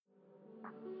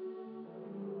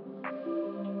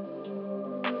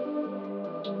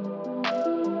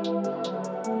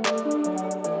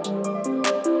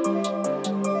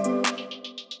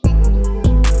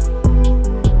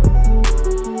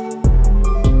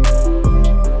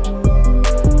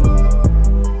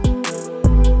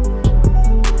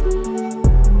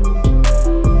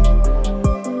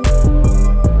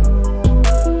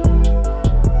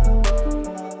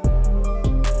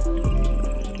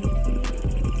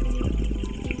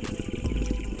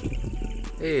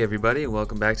Hey everybody, and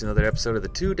welcome back to another episode of the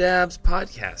Two Dabs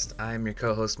podcast. I'm your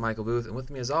co-host Michael Booth, and with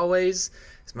me as always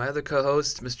is my other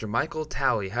co-host, Mr. Michael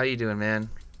Towie. How you doing, man?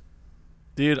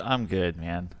 Dude, I'm good,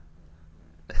 man.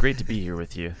 Great to be here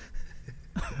with you.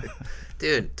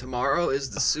 Dude, tomorrow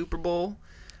is the Super Bowl.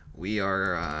 We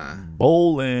are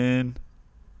Bowling.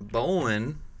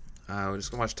 bowling. We're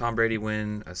just gonna watch Tom Brady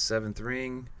win a 7th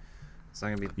ring. It's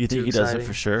not gonna be You too think he exciting. does it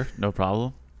for sure? No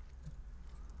problem?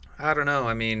 I don't know.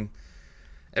 I mean,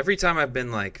 every time I've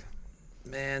been like,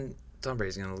 man, Tom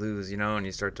Brady's gonna lose, and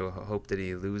you start to hope that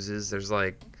he loses. There's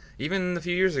like, even a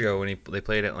few years ago when they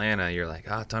played Atlanta, you're like,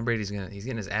 Tom Brady's he's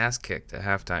getting his ass kicked at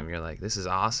halftime. You're like, this is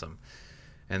awesome.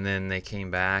 And then they came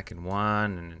back and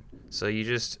won, and so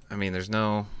there's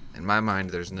no, in my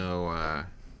mind, there's nothing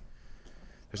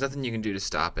you can do to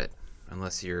stop it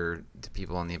unless you're the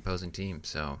people on the opposing team.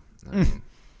 So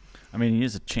I mean, he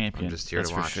is a champion. I'm just here that's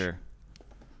to for watch. sure.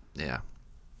 Yeah.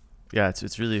 Yeah,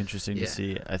 it's really interesting to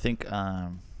see. I think, I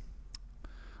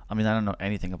don't know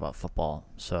anything about football,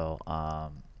 so,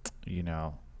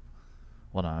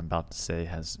 what I'm about to say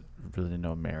has really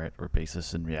no merit or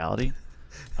basis in reality.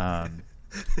 But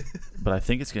I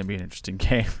think it's going to be an interesting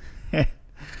game. The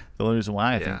only reason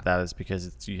why I think that is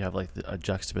because you have like a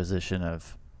juxtaposition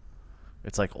of,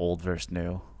 it's like old versus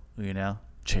new,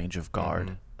 change of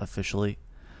guard officially.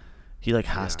 He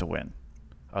has to win.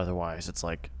 Otherwise, it's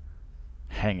like,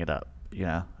 hang it up,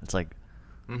 It's like,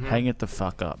 hang it the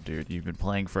fuck up, dude. You've been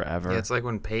playing forever. Yeah, it's like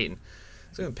when Peyton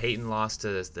lost to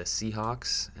the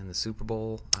Seahawks in the Super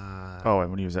Bowl. And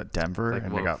when he was at Denver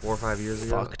and they got 4 or 5 years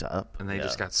ago, fucked up, and they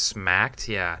just got smacked.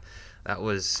 Yeah, that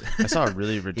was. I saw a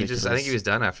really ridiculous. I think he was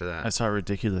done after that. I saw a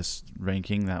ridiculous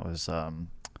ranking that was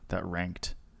that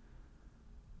ranked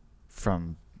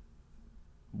from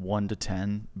 1 to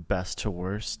 10, best to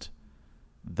worst,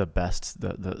 the best,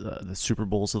 the Super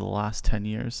Bowls of the last 10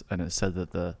 years, and it said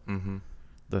that the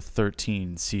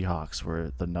 13 Seahawks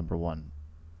were the number one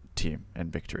team in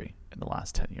victory in the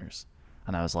last 10 years.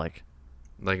 And I was like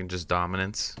in just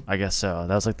dominance. I guess so.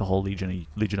 That was like the whole Legion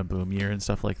of Boom year and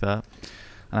stuff like that.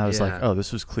 And I was like, oh,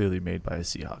 this was clearly made by a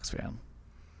Seahawks fan.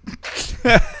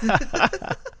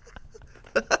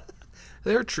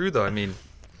 They're true though. I mean,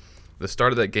 the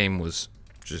start of that game was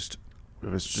just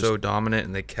so dominant,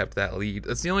 and they kept that lead.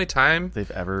 That's the only time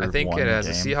they've ever, I think, won as a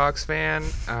a Seahawks fan,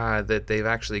 that they've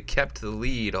actually kept the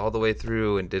lead all the way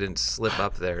through and didn't slip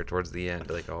up there towards the end,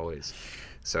 like always.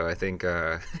 So I think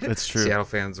it's true. Seattle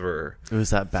fans were. It was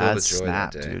that bad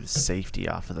snap, dude. Safety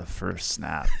off of the first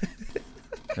snap,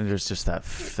 and there's just that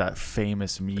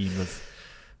famous meme of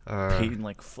Peyton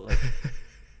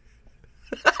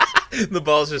the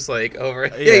ball's just like over.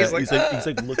 Yeah, he's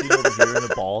like looking over here, and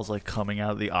the ball's like coming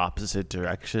out the opposite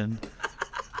direction.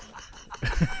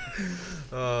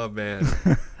 Oh man.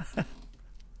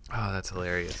 Oh, that's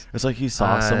hilarious. It's like he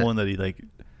saw someone that he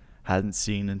hadn't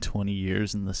seen in 20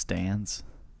 years in the stands.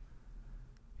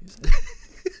 He's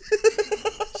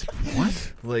like,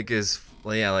 what? Chloe? Is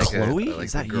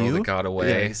that the girl you? that got away.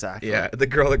 Yeah, exactly. Yeah, the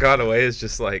girl that got away is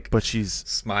just like, but she's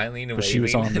smiling and but she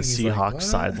was waving, on the and he's Seahawks like,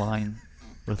 sideline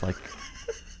with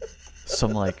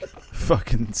some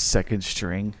fucking second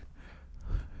string.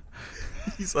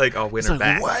 He's like, I'll win her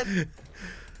back. What?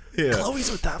 Yeah.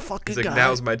 Chloe's with that fucking He's like, guy.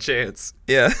 now's my chance.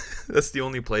 Yeah. That's the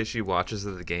only play she watches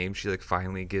of the game. She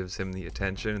finally gives him the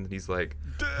attention, and he's like,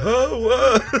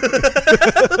 oh,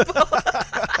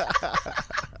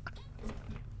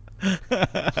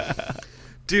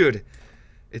 dude,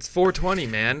 it's 420,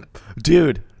 man.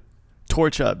 Dude,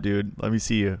 torch up, dude. Let me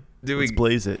see you. Let's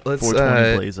blaze it.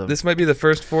 420 blaze up. This might be the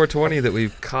first 420 that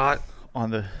we've caught on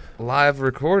the live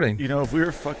recording. If we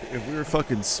were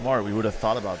fucking smart, we would have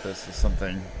thought about this as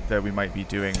something that we might be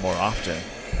doing more often.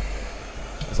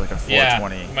 It's like a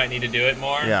 420. Yeah, you might need to do it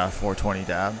more. Yeah, a 420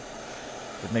 dab.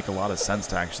 It'd make a lot of sense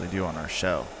to actually do on our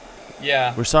show.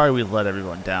 Yeah. We're sorry we let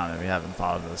everyone down and we haven't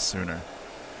thought of this sooner.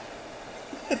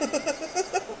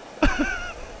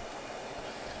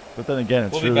 But then again,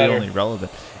 it's really only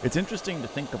relevant. It's interesting to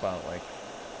think about, it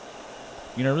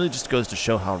really just goes to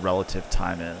show how relative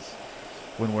time is.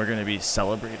 When we're going to be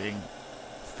celebrating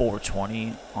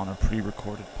 420 on a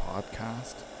pre-recorded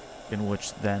podcast, in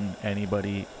which then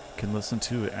anybody can listen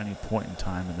to at any point in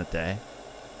time in the day.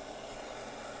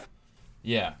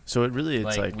 Yeah. So it really,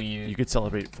 it's you could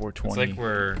celebrate 420 it's like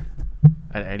we're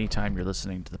at any time you're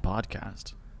listening to the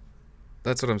podcast.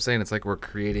 That's what I'm saying. It's like we're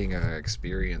creating an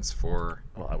experience for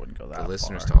I wouldn't go that far. The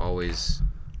listeners to always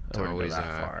I wouldn't go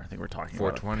that far. I think we're talking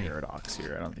 420. about a paradox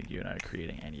here. I don't think you and I are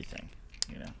creating anything,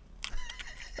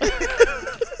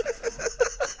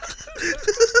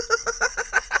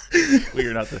 We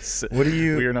are not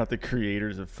the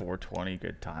creators of 420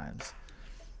 good times.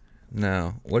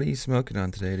 No. What are you smoking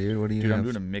on today, dude? What do you Dude, have? I'm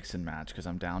doing a mix and match because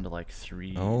I'm down to like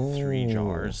three Oh.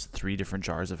 jars, 3 different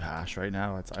jars of hash right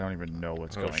now. I don't even know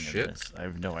what's Oh, going shit. in this. I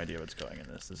have no idea what's going in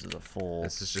this. This is a full.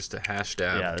 This is just a hash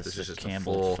dab. Yeah, this is just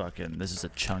Campbell a full fucking. This is a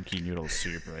chunky noodle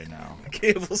soup right now.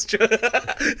 Campbell's.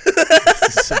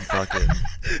 This is some fucking.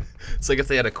 It's like if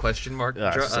they had a question mark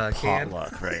It's just a can.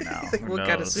 potluck right now. Like, Who what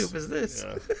kind of knows? soup is this?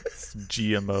 Yeah. It's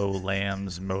GMO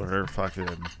lambs motor fucking.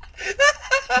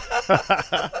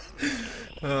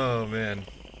 Oh man.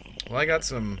 Well, I got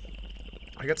some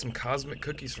cosmic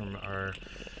cookies from our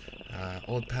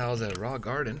old pals at Raw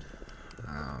Garden.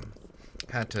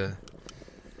 Had to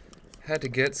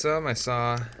get some. I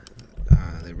saw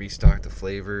they restocked the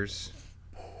flavors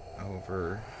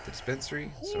over the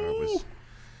dispensary, so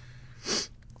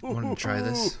I wanted to try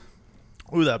this.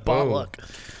 Ooh, that potluck.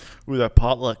 Ooh, that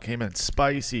potluck came in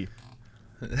spicy.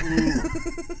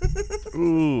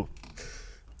 Ooh.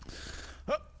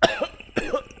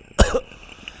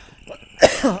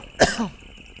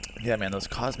 Yeah, man, those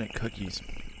cosmic cookies.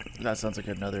 That sounds like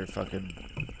another fucking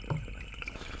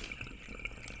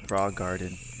Raw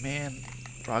Garden. Man,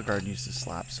 Raw Garden used to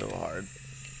slap so hard.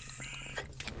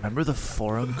 Remember the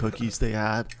Forum cookies they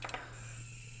had?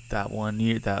 That one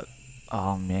year,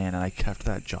 oh man, and I kept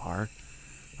that jar.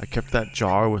 I kept that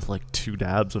jar with like 2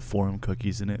 dabs of Forum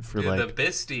cookies in it for Dude, like. the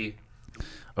Bisty.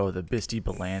 Oh, the Bisty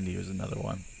Belandi was another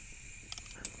one.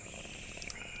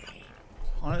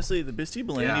 Honestly, the Bisty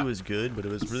Belandi was good, but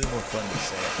it was really more fun to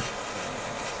say.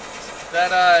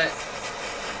 That I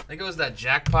think it was that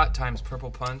Jackpot times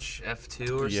Purple Punch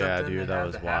F2 or Yeah, something. dude, they that had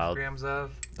was the half wild. grams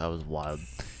of. That was wild.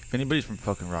 If anybody's from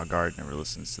fucking Raw Garden ever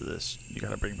listens to this, you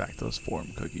gotta bring back those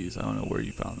Forum cookies. I don't know where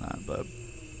you found that, but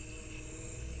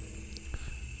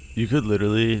you could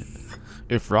literally,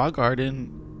 if Raw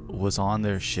Garden was on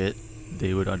their shit,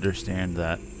 they would understand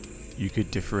that you could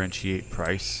differentiate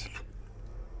price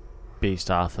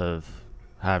based off of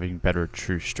having better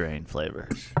true strain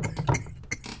flavors.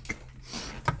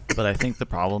 But I think the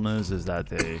problem is that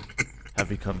they have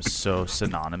become so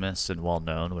synonymous and well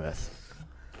known with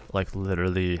like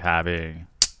literally having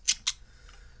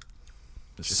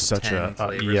Just such 10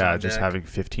 flavors yeah, on just deck. having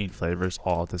 15 flavors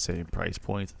all at the same price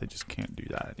point. They just can't do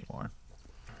that anymore.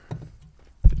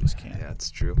 They just can't. Yeah,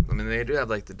 it's true. I mean, they do have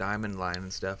like the diamond line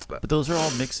and stuff, but But those are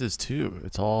all mixes too.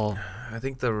 It's all I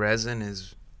think the resin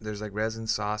is there's like resin,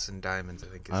 sauce, and diamonds. I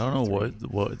think. Is I don't know the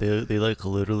what they like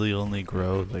literally only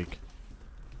grow like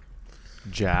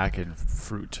Jack and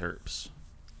fruit terps.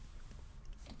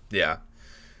 Yeah,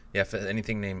 yeah. If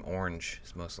anything named orange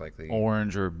is most likely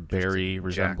Orange or berry Jack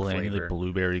resembling any flavor. like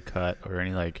blueberry cut or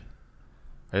any like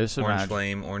I just orange imagine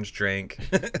flame, orange drink.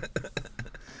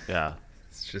 yeah.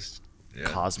 It's just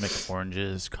Cosmic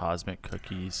oranges, cosmic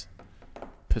cookies,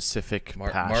 Pacific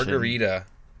passion. margarita.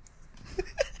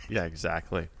 Yeah,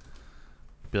 exactly.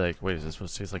 Be like, wait, is this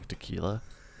supposed to taste like tequila?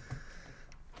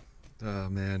 Oh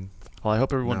man. Well, I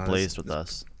hope everyone No, blazed with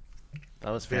us.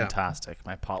 That was Yeah. fantastic.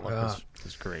 My potluck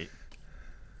was great.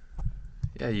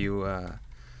 Yeah, you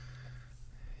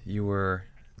were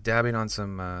dabbing on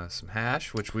some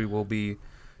hash, which we will be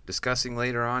discussing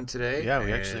later on today. Yeah,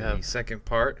 we actually And have- the second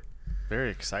part. Very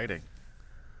exciting.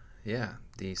 Yeah,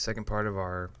 the second part of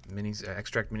our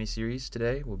extract mini series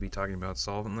today. We'll be talking about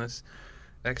solventless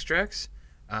extracts.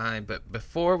 But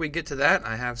before we get to that,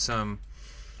 I have some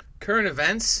current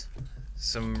events,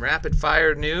 some rapid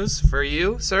fire news for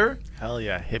you, sir. Hell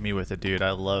yeah, hit me with it, dude.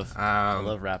 I love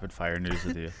rapid fire news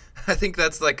with you. I think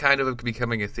that's like kind of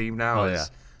becoming a theme now. Oh, is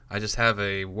yeah. I just have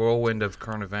a whirlwind of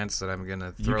current events that I'm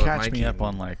gonna You throw at catch Mikey me up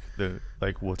and- on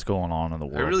like what's going on in the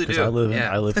world. really 'Cause do, I live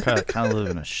yeah. kind of live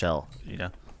in a shell, you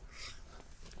know.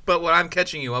 But what I'm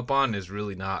catching you up on is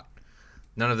really not.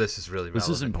 None of this is really relevant. This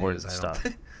is important news, I don't stuff.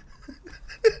 think.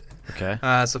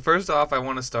 Okay. So first off, I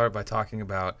want to start by talking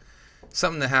about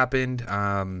something that happened.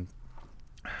 I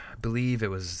believe it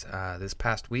was this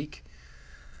past week.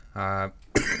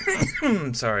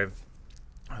 Sorry.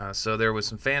 So there was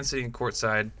some fans sitting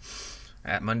courtside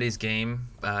at Monday's game,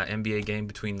 NBA game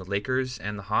between the Lakers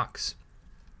and the Hawks.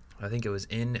 I think it was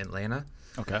in Atlanta,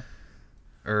 Okay.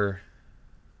 or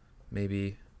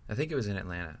maybe I think it was in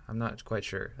Atlanta. I'm not quite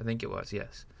sure. I think it was.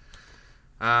 Yes.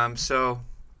 So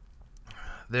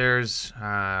there's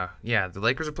the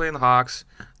Lakers are playing the Hawks.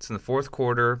 It's in the fourth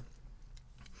quarter,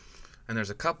 and there's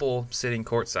a couple sitting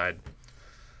courtside.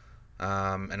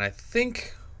 And I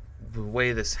think the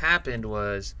way this happened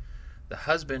was the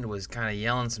husband was kind of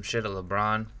yelling some shit at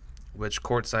LeBron, which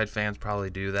courtside fans probably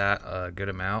do that a good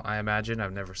amount, I imagine. I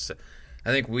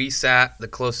think we sat the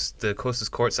closest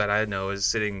courtside I know is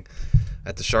sitting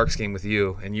at the Sharks game with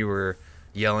you, and you were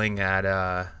yelling at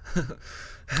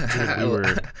Dude, we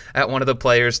were. at one of the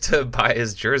players to buy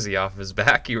his jersey off his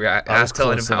back. You were I was asked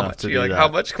telling him close how enough much. to You're do like, that. how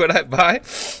much could I buy?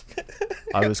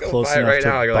 I was Go close buy it enough right to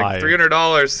now. You're buy like it.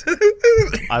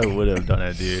 $300. I would have done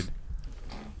it, dude.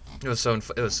 It was so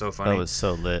funny. That was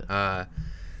so lit.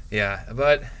 Yeah,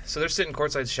 but so they're sitting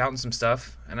courtside shouting some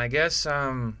stuff, and I guess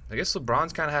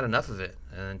LeBron's kind of had enough of it,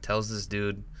 and tells this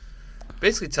dude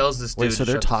Wait, to so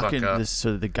they're shut the talking fuck up. this.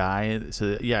 So the guy.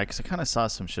 So yeah, because I kind of saw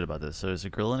some shit about this. So there's a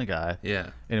girl and a guy. Yeah,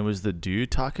 And it was the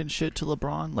dude talking shit to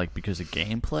LeBron, like because of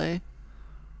gameplay,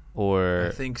 or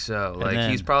I think so. and Like then-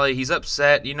 he's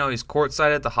upset. You know, he's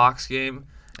courtside at the Hawks game,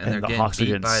 and they're the getting Hawks are beat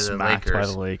getting by the smacked Lakers.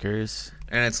 by the Lakers.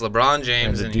 And it's LeBron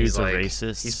James, the and dude's he's a like,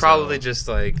 racist, he's probably so- just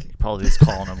like, Probably just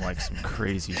calling him like some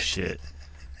crazy shit,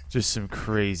 just some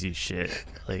crazy shit.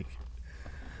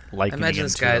 Like, imagine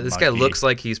this guy. This guy looks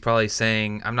like he's probably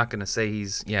saying, I'm not gonna say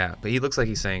but he looks like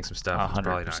he's saying some stuff. It's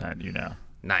probably not 100%. You know.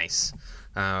 nice.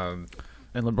 And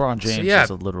LeBron James yeah, is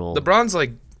a literal. LeBron's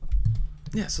like,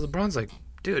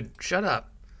 dude, shut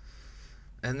up.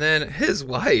 And then his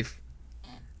wife.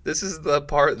 This is the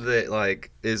part that like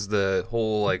is the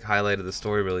whole like highlight of the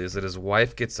story. Really, is that his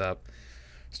wife gets up,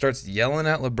 starts yelling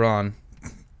at LeBron,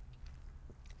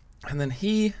 and then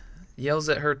he yells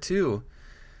at her too,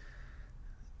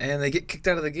 and they get kicked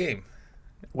out of the game.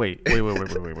 Wait.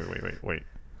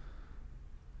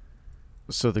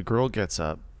 So the girl gets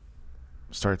up,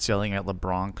 starts yelling at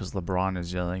LeBron because LeBron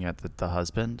is yelling at the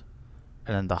husband,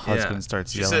 and then the husband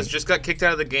starts She yelling. says, just got kicked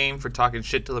out of the game for talking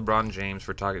shit to LeBron James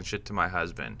for talking shit to my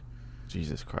husband.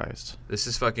 Jesus Christ. This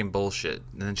is fucking bullshit.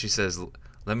 And then she says,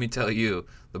 let me tell you,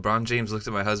 LeBron James looked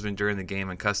at my husband during the game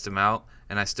and cussed him out.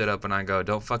 And I stood up and I go,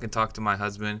 don't fucking talk to my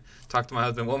husband. Talk to my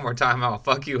husband one more time, I'll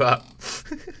fuck you up.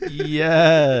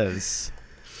 Yes.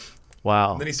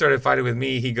 Wow. Then he started fighting with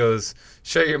me. He goes,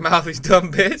 shut your mouth, you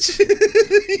dumb bitch.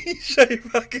 Shut your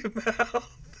fucking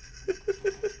mouth.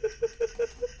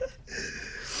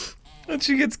 And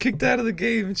she gets kicked out of the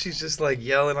game, and she's just like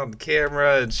yelling on the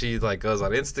camera, and she like goes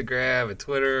on Instagram and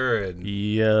Twitter, and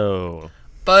Yo.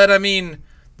 but I mean,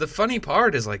 the funny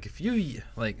part is like if your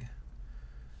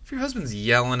husband's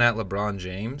yelling at LeBron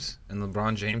James, and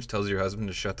LeBron James tells your husband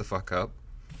to shut the fuck up,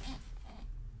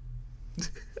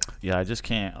 Yeah, I just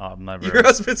can't. I'm never. your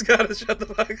husband's gotta shut the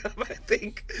fuck up. I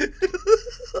think.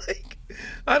 Like,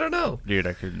 I don't know. Dude,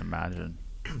 I couldn't imagine.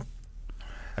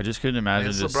 I just couldn't imagine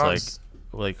It's just LeBron's-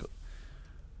 like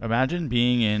imagine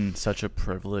being in such a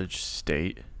privileged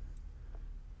state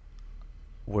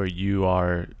where you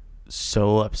are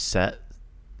so upset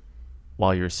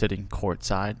while you're sitting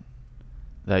courtside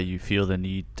that you feel the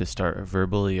need to start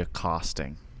verbally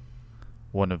accosting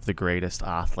one of the greatest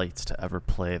athletes to ever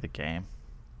play the game.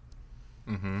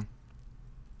 Mm-hmm.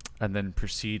 And then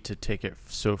proceed to take it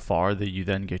so far that you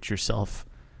then get yourself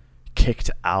kicked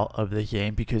out of the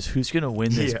game, because who's going to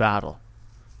win this Yeah. battle?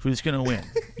 Who's going to win?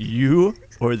 You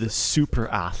or the super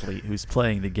athlete who's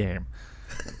playing the game,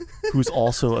 who's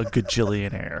also a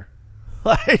gajillionaire?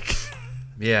 Like,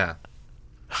 Yeah.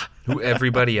 Who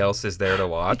everybody else is there to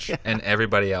watch, and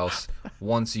everybody else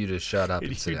wants you to shut up and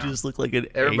you sit down. just look like an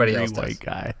Everybody angry else does. white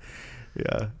guy.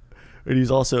 Yeah. And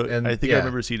he's also, And, I think yeah. I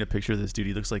remember seeing a picture of this dude.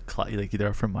 He looks like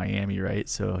they're from Miami, right?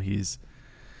 So he's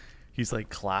like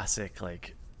classic,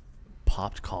 like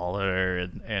popped collar,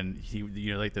 and he,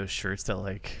 you know, like those shirts that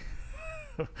like,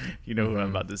 you know what I'm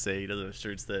about to say, you know, those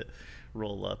shirts that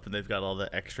roll up and they've got all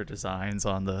the extra designs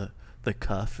on the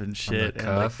cuff and shit, and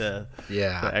like cuff? the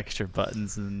Yeah. extra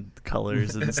buttons and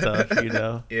colors and stuff, you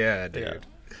know? Yeah, dude.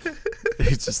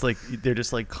 It's just like they're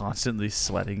just like constantly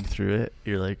sweating through it.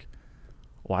 You're like,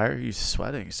 why are you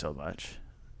sweating so much?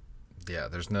 Yeah,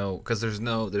 there's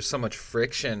so much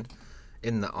friction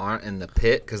in the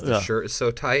pit because the Yeah. shirt is so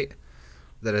tight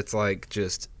that it's like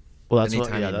just. Well, that's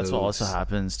anytime he what also moves.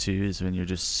 happens too, is when you're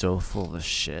just so full of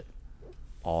shit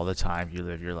all the time. You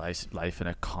live your life in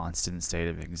a constant state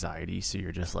of anxiety, so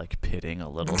you're just like pitting a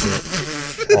little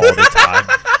bit all the time.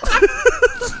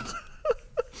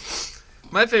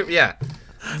 My favorite, yeah.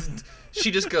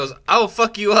 She just goes, "I'll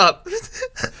fuck you up,"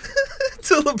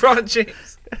 to LeBron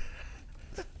James.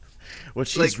 What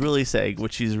she's Like- really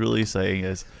saying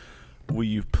is, will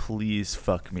you please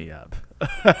fuck me up?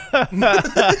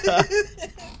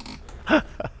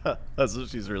 That's what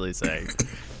she's really saying.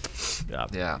 Yeah.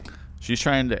 Yeah. She's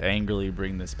trying to angrily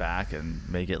bring this back and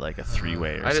make it like a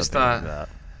three-way or I just something like thought-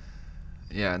 that.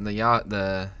 Yeah, and the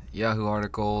Yahoo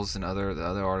articles and the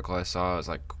other article I saw is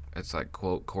like it's like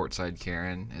quote courtside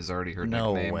Karen is already her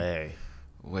No nickname, way.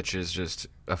 which is just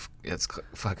it's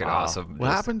fucking Wow. awesome. What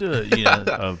Just- happened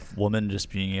to a woman just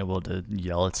being able to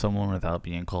yell at someone without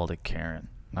being called a Karen?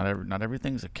 Not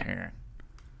everything's a Karen,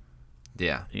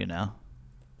 Yeah, you know.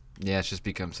 Yeah, it's just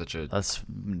become such a. That's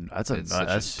It's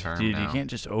such a term dude. You now. can't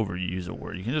just overuse a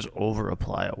word. You can just over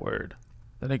apply a word,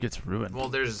 then it gets ruined. Well,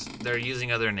 they're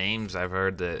using other names. I've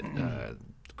heard that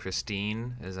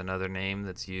Christine is another name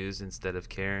that's used instead of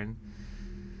Karen.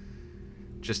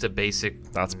 Just a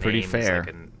basic. That's pretty name is fair.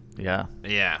 Like Yeah.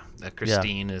 yeah, a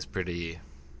Christine is pretty.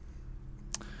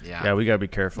 Yeah. Yeah, we gotta be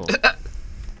careful.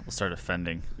 We'll start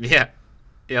offending. Yeah.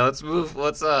 Yeah, let's move.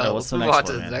 what's Let's the move next on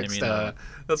to one, the man? next. Give me another.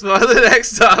 Let's move on to the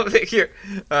next topic here.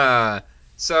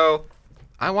 So,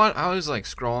 I was like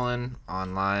scrolling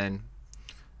online,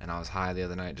 and I was high the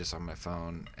other night just on my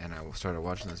phone, and I started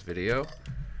watching this video,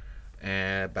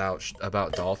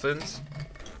 about dolphins,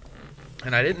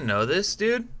 and I didn't know this,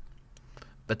 dude,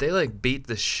 but they like beat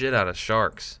the shit out of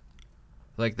sharks,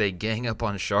 like they gang up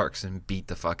on sharks and beat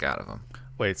the fuck out of them.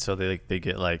 Wait, so they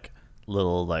get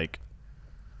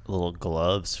little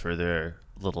gloves for their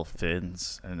little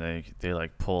fins, and they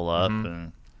like pull up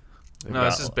and. No,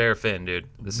 this is bare fin, dude.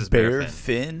 This is bare bare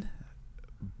fin. fin.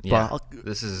 Yeah,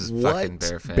 this is fucking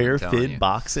bare fin. Bare I'm telling fin you.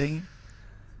 boxing.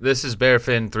 This is bare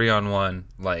fin 3-on-1.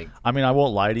 Like, I mean, I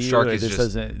won't lie to you. Shark is This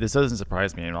just- doesn't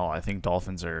surprise me at all. I think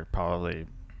dolphins are probably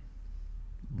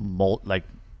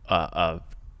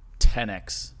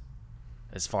 10x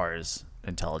as far as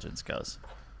intelligence goes.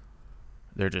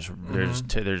 They're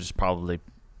just probably.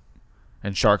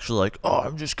 And sharks are like, oh,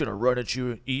 I'm just gonna run at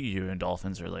you and eat you, and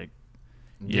dolphins are like,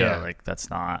 yeah, like that's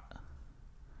not.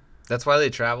 that's why they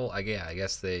travel. I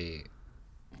guess they.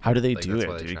 How do they Like, do that's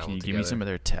why it, they dude? travel Can you give me together. some of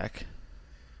their tech?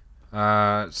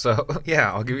 So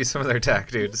yeah, I'll give you some of their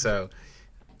tech, dude. So,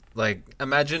 like,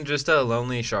 imagine just a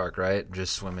lonely shark, right?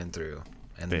 Just swimming through,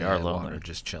 and They the are water, lonely.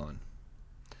 just chilling.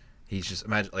 He's just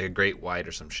imagine like a great white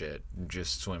or some shit,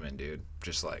 just swimming, dude.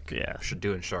 Just like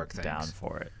doing shark things. Down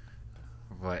for it.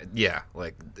 But yeah,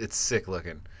 like it's sick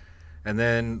looking. And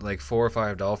then like 4 or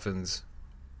 5 dolphins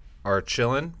are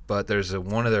chilling, but there's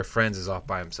one of their friends is off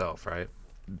by himself, right?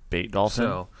 Bait dolphin.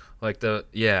 So like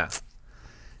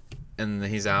and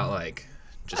he's out like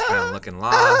just kind of looking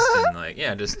lost and like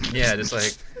just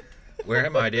like where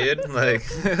am I, dude? Like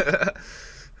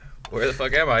where the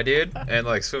fuck am I, dude? And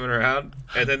like swimming around,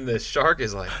 and then the shark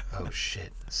is like, oh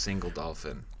shit, single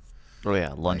dolphin. Oh yeah,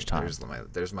 Like, lunchtime.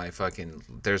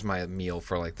 there's my meal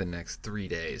for like the next 3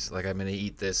 days. Like I'm gonna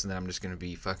eat this and then I'm just gonna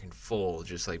be fucking full,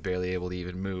 just like barely able to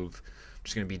even move. I'm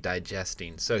just gonna be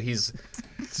digesting. So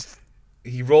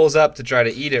he rolls up to try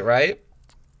to eat it, right?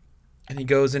 And he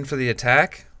goes in for the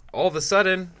attack. All of a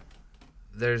sudden,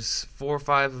 there's 4 or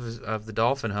 5 of the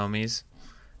dolphin homies,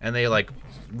 and they like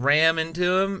ram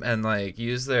into him and like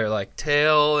use their like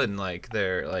tail and like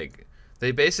their like they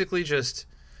basically just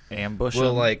Ambush will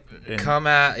them like and come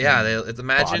at they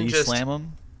imagine body just slam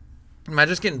them. imagine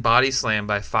just getting body slammed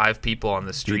by 5 people on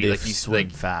the street. Dude, they like you swim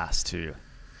like fast too.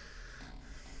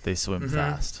 They swim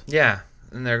fast. yeah,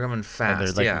 and they're coming And fast.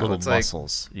 they're like yeah, little it's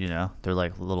muscles, you know? They're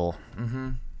like little.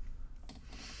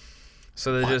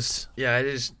 So they What?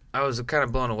 I was kind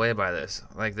of blown away by this.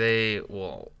 Like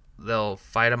they'll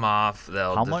fight them off.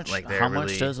 They'll How just, much? like they're How really,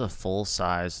 much does a full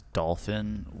size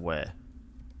dolphin weigh?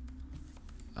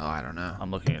 Oh, I don't know.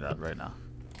 I'm looking it up right now.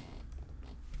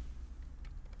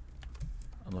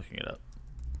 I'm looking it up.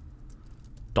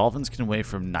 Dolphins can weigh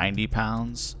from 90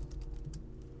 pounds.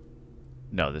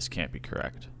 No, this can't be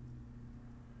correct.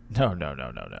 No.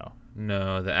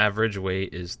 No, the average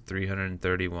weight is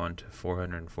 331 to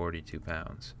 442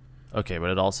 pounds. Okay, but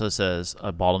it also says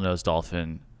a bottlenose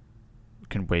dolphin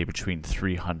can weigh between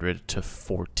 300 to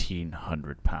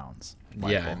 1,400 pounds. Yeah,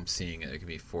 Michael. I'm seeing it. It could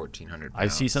be 1,400 pounds. I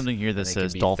see something here that and it could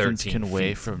says be dolphins 13 can weigh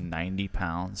feet. from 90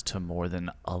 pounds to more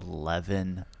than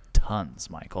 11 tons,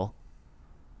 Michael.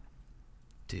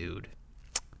 Dude.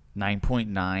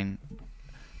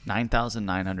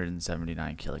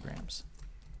 9,979 kilograms.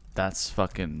 That's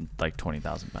fucking like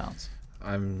 20,000 pounds.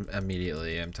 I'm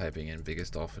typing in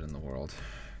biggest dolphin in the world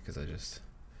because I just.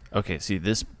 Okay, see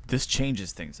this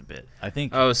changes things a bit. I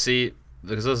think Oh, see,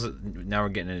 because now we're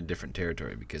getting into different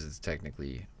territory because it's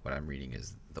technically what I'm reading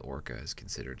is the orca is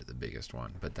considered the biggest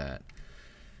one, but that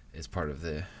is part of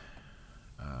the.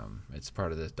 It's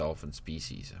part of the dolphin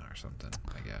species or something,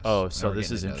 I guess. Oh, Now so we're this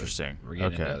getting is into interesting. We're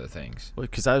getting Okay. into other things.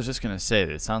 because I was just gonna say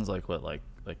that it sounds like what like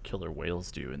killer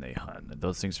whales do when they hunt.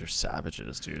 Those things are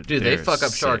savages, dude. Dude, they They're fuck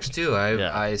up sharks sick. too.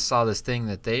 Yeah. I saw this thing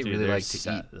that they Dude, really they're like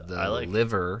to eat the I like-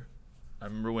 liver. I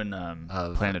remember when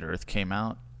Of- Planet Earth came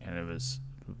out, and it was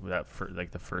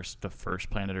the first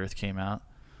Planet Earth came out,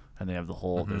 and they have the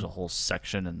whole there's a whole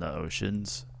section in the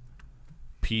oceans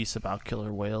piece about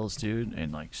killer whales, dude.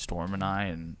 And like Storm and I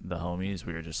and the homies,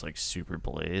 we were just like super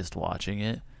blazed watching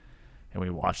it, and we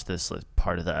watched this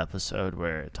part of the episode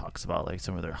where it talks about like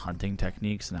some of their hunting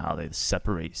techniques and how they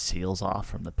separate seals off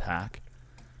from the pack,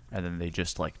 and then they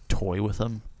just like toy with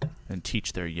them and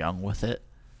teach their young with it,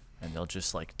 and they'll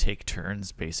just like take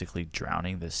turns basically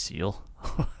drowning this seal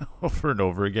over and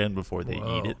over again before they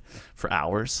eat it for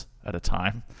hours at a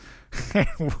time.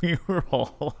 And we were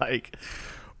all like,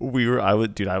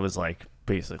 I was like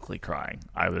basically crying.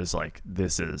 I was like,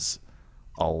 this is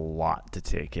a lot to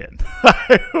take in.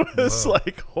 I was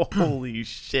like, holy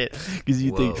shit. Because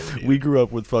you think we grew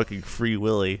up with fucking Free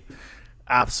Willy.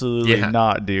 Absolutely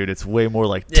not, dude. It's way more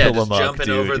like Tillamook, just jumping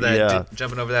dude. over that,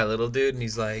 jumping over that little dude, and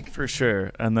he's like, for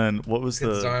sure. And then what was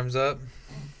his arms up?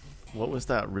 What was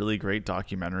that really great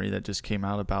documentary that just came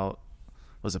out about?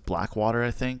 Was it Blackwater?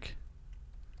 I think.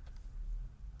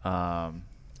 I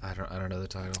don't know the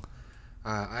title.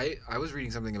 I was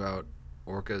reading something about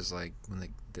orcas, like when they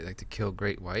like to kill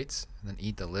great whites and then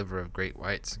eat the liver of great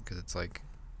whites because it's like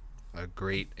a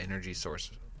great energy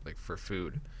source, like for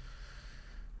food.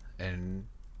 And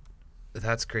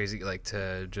that's crazy, like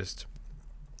to just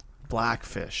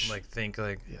Blackfish. like think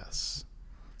like yes.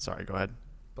 Sorry, go ahead.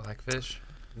 Blackfish.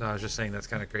 No, I was just saying that's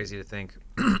kind of crazy to think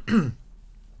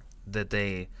that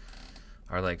they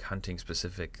are like hunting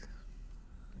specific.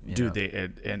 Dude,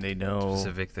 they know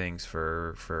specific things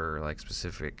for like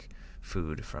specific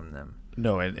food from them.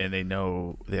 No, and they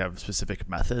know they have specific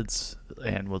methods,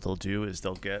 and what they'll do is the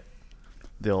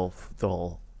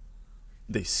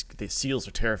seals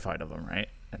are terrified of them, right?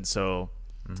 And so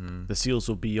the seals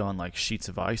will be on like sheets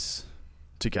of ice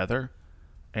together,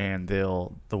 and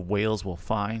the whales will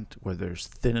find where there's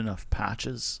thin enough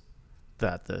patches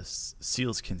that the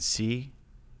seals can see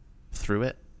through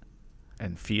it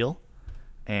and feel,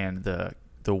 and the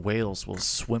whales will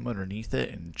swim underneath it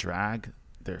and drag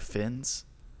their fins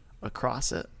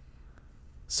across it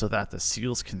so that the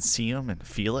seals can see them and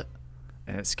feel it,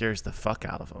 and it scares the fuck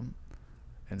out of them.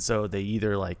 And so they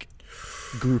either like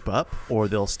group up or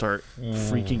they'll start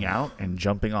freaking out and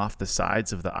jumping off the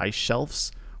sides of the ice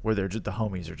shelves where the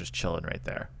homies are just chilling right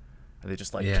there, and they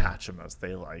just like catch them as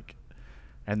they like,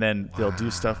 and then they'll do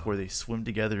stuff where they swim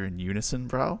together in unison,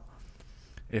 bro.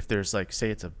 If there's like, say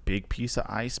it's a big piece of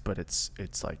ice but it's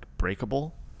like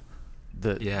breakable,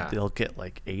 they'll get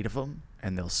like 8 of them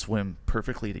and they'll swim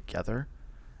perfectly together,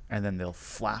 and then they'll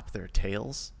flap their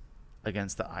tails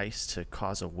against the ice to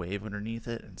cause a wave underneath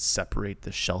it and separate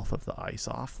the shelf of the ice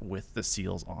off with the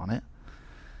seals on it.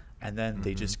 And then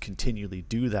they just continually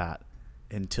do that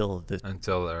until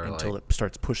it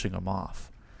starts pushing them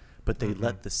off. But they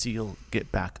let the seal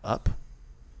get back up,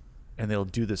 and they'll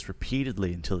do this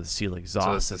repeatedly until the seal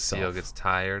exhausts itself. So the seal gets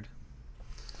tired.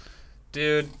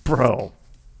 Dude. Bro.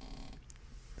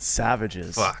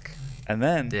 Savages. Fuck. And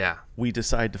then we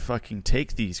decide to fucking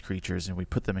take these creatures and we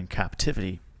put them in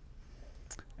captivity.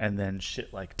 And then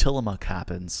shit like Tillamook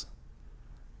happens,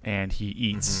 and he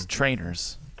eats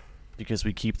trainers because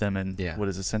we keep them in what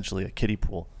is essentially a kiddie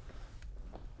pool.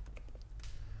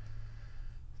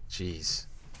 Jeez.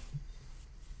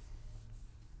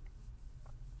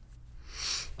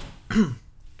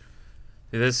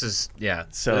 This is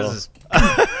that's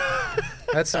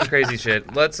some crazy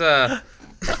shit. Let's all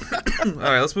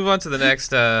right, let's move on to the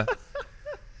next let's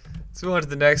move on to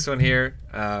the next one here.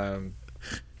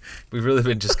 We've really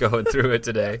been just going through it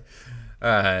today.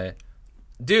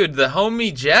 Dude, the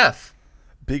homie Jeff.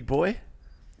 Big boy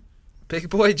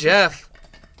Jeff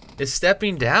is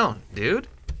stepping down, dude.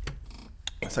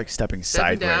 It's like stepping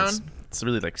sideways. Down. It's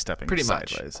really like stepping pretty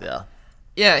sideways. Much. Yeah.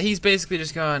 Yeah, he's basically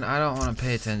just going, I don't want to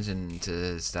pay attention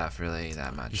to stuff really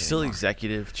that much. He's still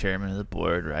executive chairman of the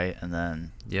board, right? And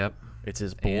then it's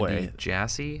his boy Andy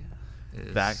Jassy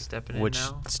is stepping in now. Which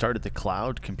started the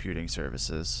cloud computing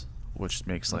services, which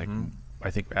makes like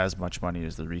I think as much money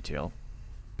as the retail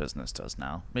business does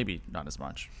now. Maybe not as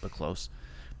much, but close.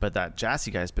 But that Jassy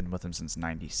guy's been with him since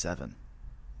 '97,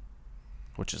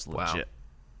 which is legit. Wow.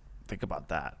 Think about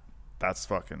that. That's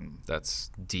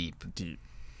deep.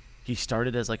 He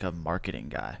started as like a marketing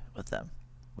guy with them,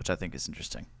 which I think is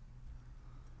interesting.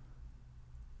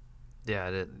 Yeah,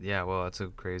 well, that's a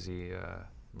crazy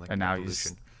and now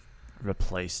evolution. He's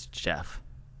replaced Jeff.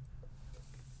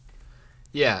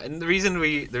 Yeah, and the reason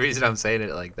I'm saying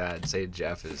it like that, saying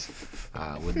Jeff, is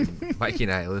when Mikey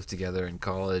and I lived together in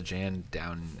college and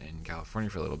down in California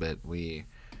for a little bit, we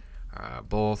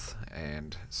both,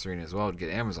 and Serena as well, would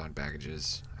get Amazon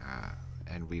packages,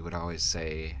 and we would always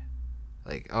say,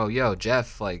 like, oh, yo,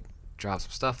 Jeff, like, dropped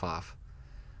some stuff off.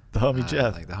 The homie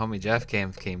Jeff. Like, the homie Jeff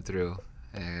came through,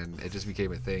 and it just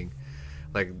became a thing.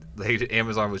 Like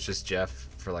Amazon was just Jeff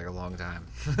for, like, a long time.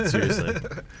 Seriously.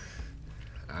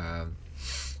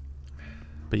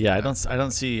 But yeah, I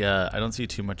don't see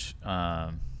too much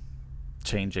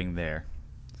changing there.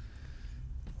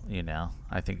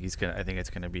 I think it's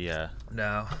gonna be a.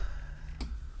 No.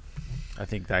 I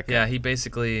think that. Guy, Yeah, he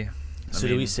basically. So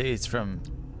do we say it's from?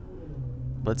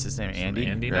 What's his name? Andy.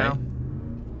 Andy right? now.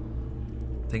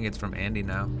 I think it's from Andy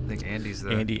now. I think Andy's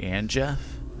the. Andy and Jeff.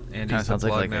 Andy's Kind of sounds the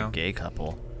plug like now. a gay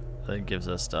couple that gives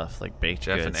us stuff like baked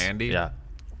Jeff goods. and Andy? Yeah.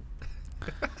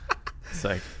 It's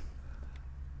like.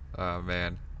 Oh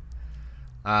man.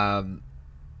 I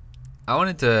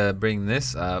wanted to bring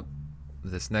this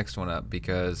next one up,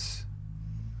 because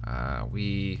I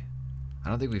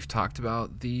don't think we've talked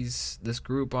about this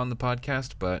group on the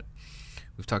podcast, but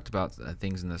we've talked about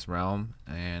things in this realm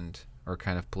or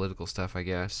kind of political stuff, I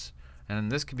guess. And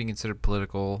this could be considered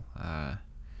political,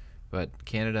 but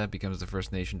Canada becomes the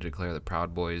first nation to declare the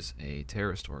Proud Boys a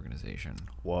terrorist organization.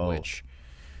 Whoa. Which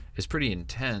is pretty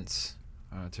intense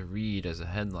to read as a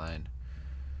headline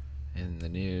in the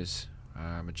news.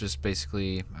 It just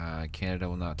basically, Canada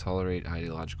will not tolerate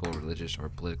ideological, religious, or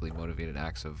politically motivated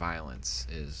acts of violence,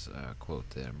 is a quote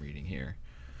that I'm reading here.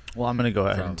 Well, I'm gonna go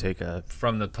ahead and take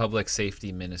from the Public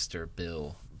Safety Minister,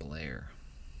 Bill Blair.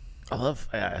 I love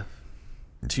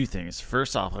two things.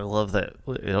 First off, I love that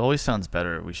it always sounds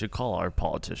better. We should call our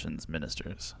politicians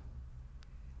ministers.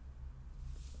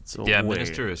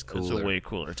 Minister is cooler. It's a way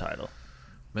cooler title.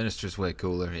 Minister's way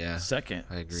cooler, yeah. I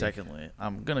agree. Secondly,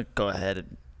 I'm gonna go ahead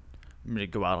and I'm gonna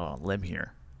go out on a limb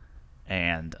here,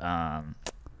 and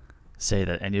say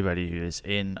that anybody who is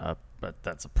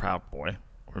that's a Proud Boy,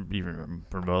 or even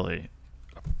remotely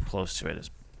close to it,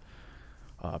 is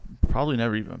probably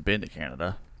never even been to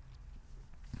Canada,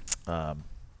 and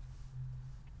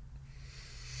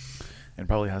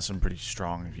probably has some pretty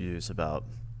strong views about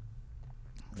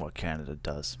what Canada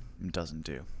does and doesn't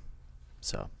do.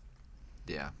 So.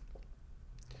 Yeah,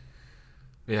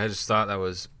 I just thought that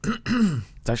was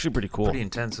it's actually pretty cool. Pretty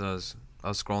intense. I was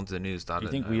scrolling through the news. Do you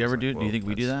think we ever do? Do you think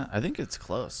we do that? I think it's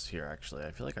close here. Actually,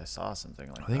 I feel like I saw something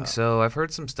like that. I think so. I've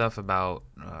heard some stuff about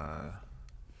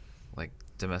like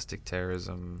domestic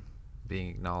terrorism being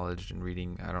acknowledged and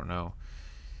reading. I don't know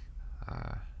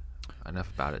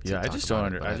enough about it. Yeah, I just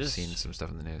don't. I've seen some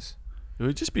stuff in the news. It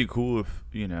would just be cool if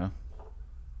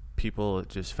people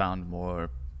just found more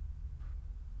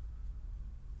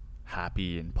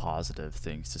happy and positive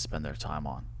things to spend their time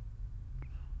on.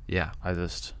 Yeah,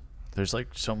 there's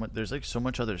so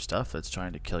much other stuff that's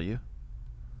trying to kill you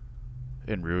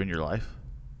and ruin your life.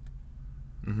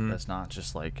 Mm-hmm. That's not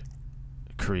just like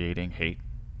creating hate.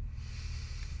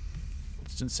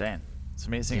 It's insane. It's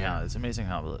amazing how it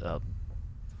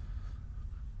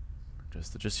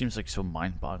just seems like so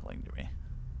mind-boggling to me.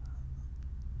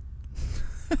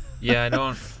 Yeah, I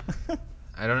don't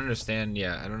understand.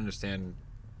 Yeah, I don't understand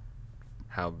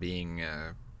how being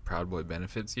a Proud Boy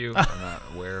benefits you. I'm not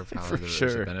aware of how there's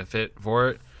a benefit for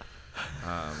it.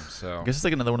 So I guess it's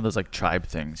like another one of those like tribe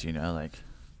things, like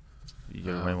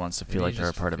everybody wants to feel like they're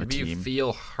a part of a team. Maybe you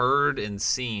feel heard and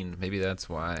seen. Maybe that's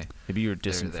why. Maybe you're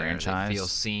disenfranchised. They feel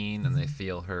seen and they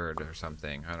feel heard or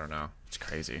something. I don't know. It's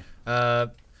crazy.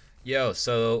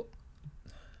 So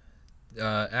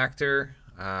actor.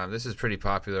 This is a pretty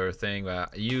popular thing.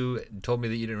 You told me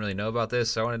that you didn't really know about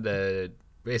this, so I wanted to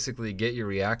basically get your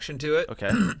reaction to it.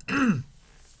 Okay.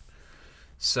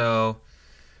 So,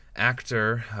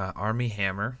 actor Armie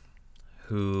Hammer,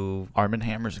 Arm &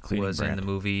 Hammer's a cleaning was brand. in the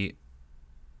movie.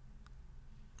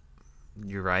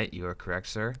 You're right. You are correct,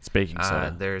 sir. It's baking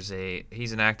soda.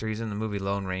 He's an actor. He's in the movie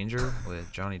Lone Ranger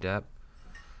with Johnny Depp.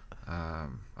 I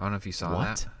don't know if you saw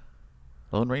that.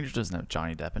 Lone Ranger doesn't have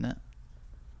Johnny Depp in it.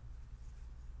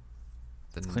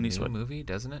 The new movie,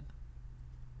 doesn't it?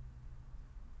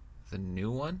 The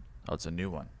new one? Oh, it's a new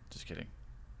one. Just kidding.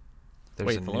 The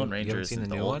Lone Ranger. You haven't seen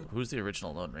the new one? Who's the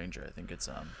original Lone Ranger? I think it's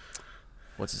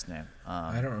what's his name?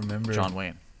 I don't remember. John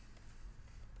Wayne.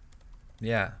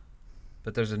 Yeah,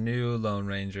 but there's a new Lone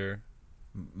Ranger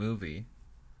movie,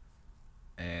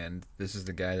 and this is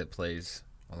the guy that plays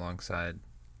alongside.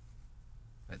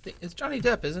 I think it's Johnny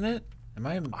Depp, isn't it? Am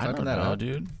I fucking I don't that know, up?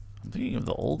 dude. I'm thinking of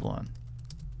the old one.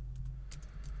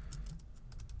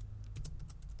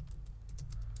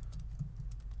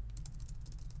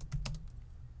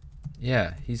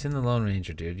 Yeah, he's in the Lone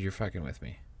Ranger, dude. You're fucking with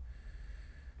me.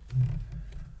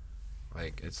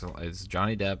 Like it's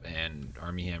Johnny Depp and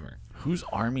Armie Hammer. Who's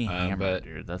Armie Hammer,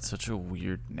 dude? That's such a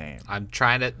weird name. I'm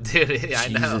trying to, dude. I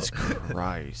know. Jesus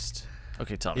Christ.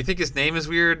 Okay, tell me. You think his name is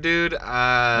weird, dude?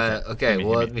 Okay.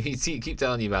 Let me keep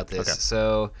telling you about this. Okay.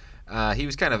 So, he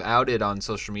was kind of outed on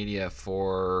social media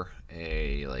for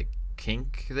a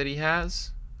kink that he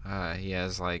has. He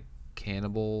has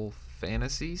cannibal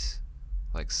fantasies.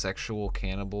 like sexual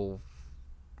cannibal,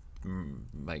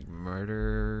 like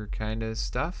murder kind of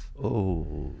stuff.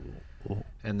 Oh.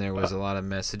 And there was a lot of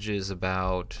messages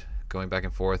about going back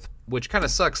and forth, which kind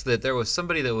of sucks that there was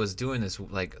somebody that was doing this,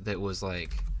 like that was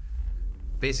like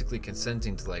basically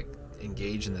consenting to like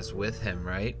engage in this with him,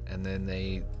 right? And then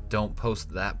they don't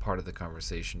post that part of the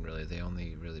conversation really. They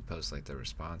only really post like the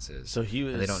responses. So he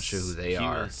was. And they don't show who they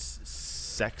are. He was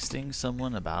sexting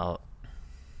someone about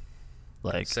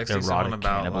like Sexting someone erotic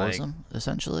about, cannibalism,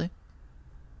 essentially.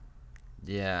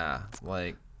 Yeah,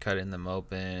 like cutting them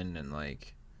open and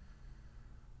like,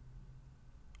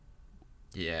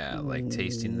 yeah, like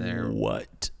tasting their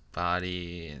what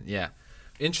body. And yeah,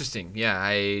 interesting. Yeah,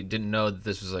 I didn't know that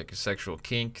this was like a sexual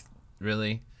kink,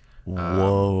 really.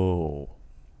 Whoa.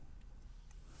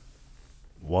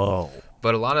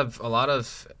 But a lot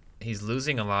of he's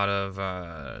losing a lot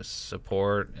of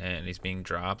support, and he's being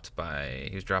dropped by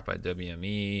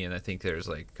WME, and I think there's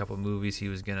like a couple movies he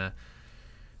was gonna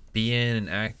be in and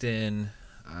act in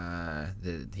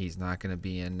that he's not gonna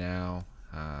be in now,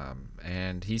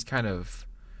 and he's kind of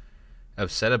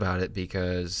upset about it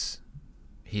because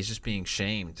he's just being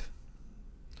shamed.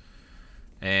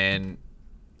 And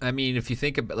I mean, if you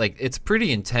think about, like, it's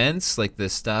pretty intense, like the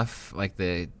stuff, like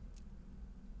the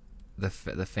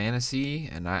fantasy,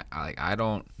 and I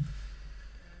don't,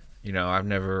 you know, I've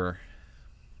never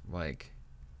like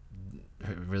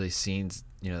really seen,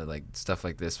 you know, like stuff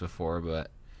like this before,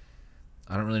 but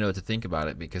I don't really know what to think about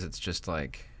it because it's just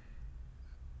like,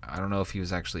 I don't know if he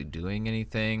was actually doing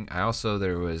anything. I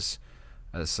read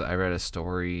a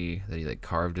story that he like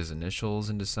carved his initials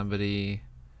into somebody.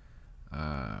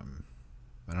 I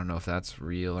don't know if that's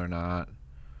real or not.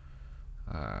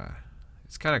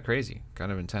 It's kind of crazy,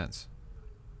 kind of intense.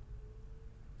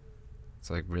 It's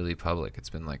like really public. It's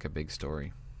been like a big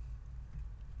story.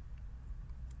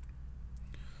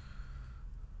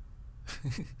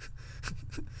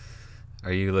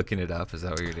 Are you looking it up? Is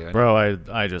that what you're doing? Bro,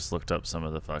 I just looked up some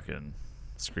of the fucking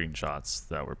screenshots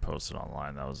that were posted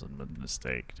online. That was a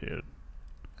mistake, dude.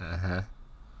 Uh-huh.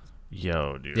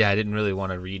 Yo, dude. Yeah, I didn't really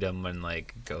want to read them and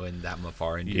like go in that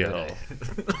far into it.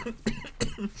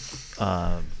 It's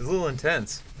a little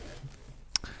intense.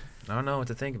 I don't know what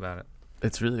to think about it.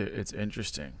 It's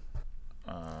interesting.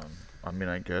 I mean,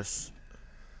 I guess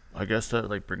that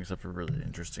like brings up a really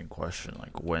interesting question.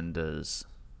 Like, when does,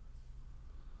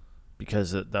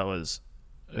 because it's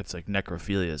like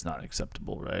necrophilia is not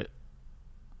acceptable, right?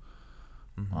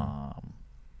 Mm-hmm.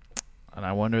 And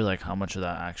I wonder like how much of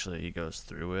that actually he goes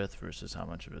through with versus how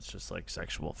much of it's just like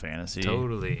sexual fantasy.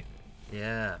 Totally.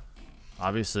 Yeah.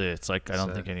 Obviously, it's like I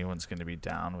don't think anyone's going to be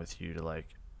down with you to like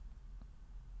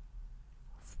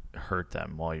hurt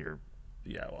them while they're.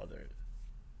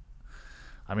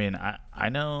 I mean, I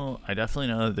definitely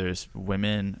know there's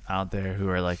women out there who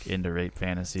are like into rape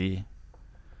fantasy,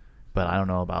 but I don't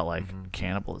know about like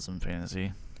cannibalism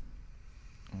fantasy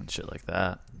and shit like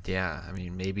that. Yeah, I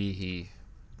mean, maybe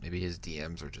his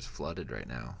DMs are just flooded right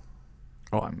now.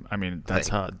 Oh, I mean, that's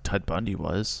how Ted Bundy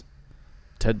was.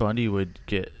 Ted Bundy would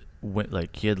get,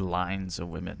 like, he had lines of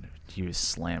women he was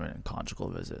slamming in conjugal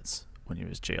visits when he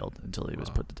was jailed until he was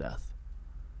put to death.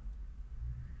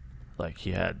 Like,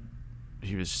 it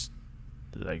was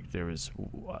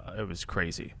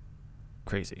crazy.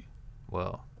 Crazy.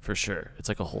 Well, for sure. It's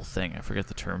like a whole thing. I forget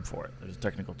the term for it. There's a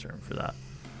technical term for that.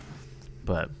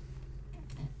 But.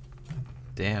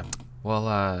 Damn. Well,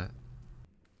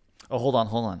 Oh, hold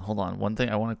on. One thing,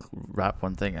 I want to wrap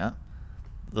one thing up.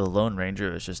 The Lone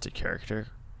Ranger is just a character.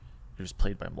 He was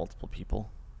played by multiple people.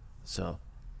 So.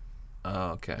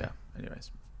 Oh, okay. Yeah.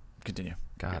 Anyways, continue.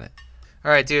 Got it.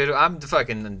 All right, dude. I'm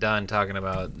fucking done talking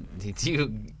about it's your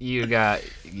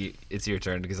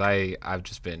turn because I've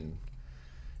just been.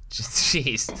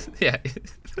 Jeez. Yeah.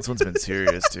 This one's been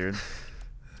serious, dude.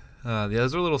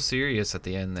 Those were a little serious at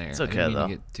the end there. It's okay, I didn't mean though.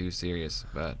 to get too serious,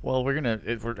 but. Well,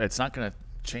 it's not gonna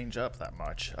change up that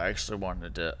much. I actually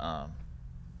wanted to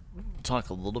talk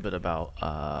a little bit about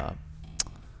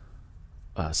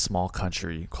a small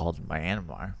country called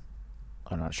Myanmar.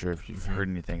 I'm not sure if you've heard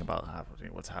anything about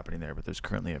what's happening there, but there's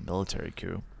currently a military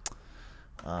coup.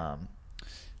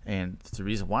 And the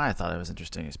reason why I thought it was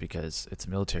interesting is because it's a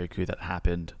military coup that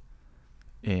happened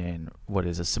in what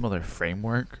is a similar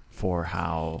framework for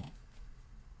how,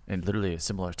 and literally a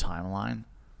similar timeline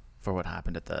for what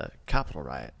happened at the Capitol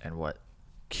riot and what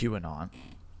QAnon,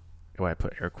 why I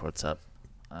put air quotes up,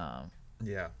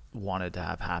 wanted to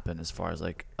have happen as far as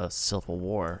like a civil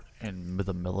war and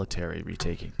the military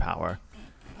retaking power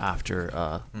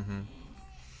after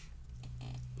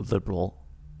liberal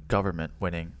government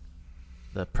winning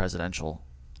the presidential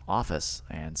office.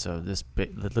 And so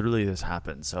literally this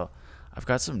happened. So I've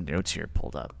got some notes here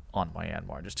pulled up on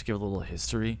Myanmar just to give a little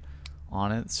history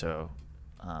on it. So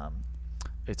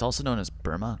it's also known as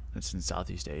Burma. It's in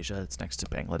Southeast Asia. It's next to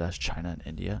Bangladesh, China, and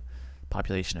India.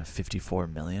 Population of 54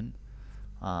 million.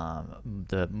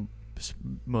 The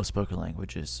most spoken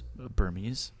language is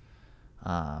Burmese.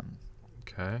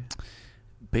 Okay.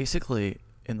 Basically,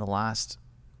 in the last,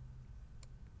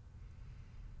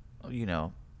 I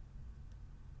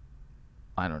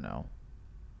don't know.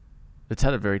 It's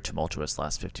had a very tumultuous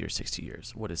last 50 or 60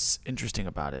 years. What is interesting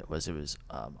about it was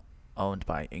owned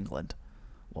by England,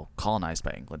 colonized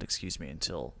by England,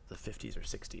 until the 50s or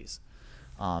 60s.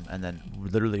 And then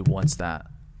literally once that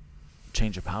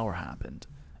change of power happened,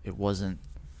 it wasn't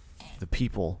the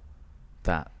people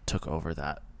that took over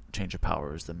that change of power.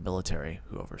 It was the military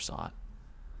who oversaw it.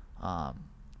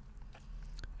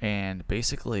 And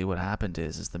basically what happened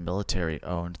is the military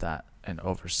owned that and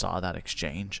oversaw that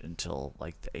exchange until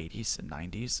like the 80s and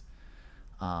 90s,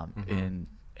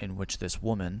 in which this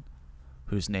woman,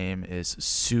 whose name is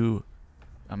Sue,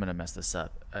 I'm going to mess this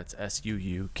up, it's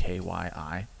Suukyi,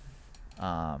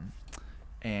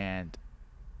 and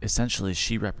essentially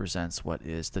she represents what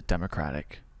is the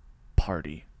Democratic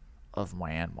Party of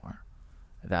Myanmar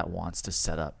that wants to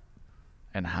set up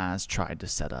and has tried to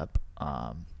set up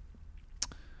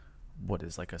what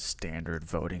is like a standard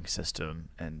voting system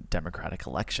and democratic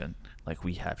election like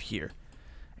we have here.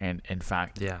 And in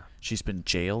fact, she's been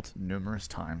jailed numerous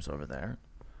times over there.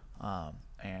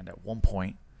 And at one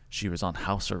point she was on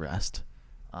house arrest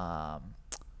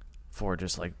for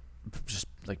just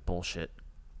bullshit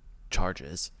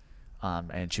charges.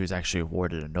 And she was actually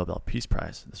awarded a Nobel Peace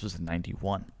Prize. This was in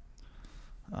 91,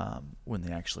 when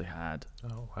they actually had.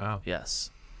 Oh, wow.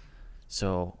 Yes.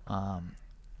 So,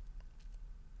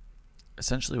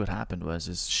 essentially what happened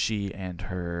is she and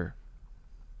her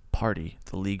party,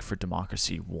 the League for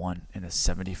Democracy, won in a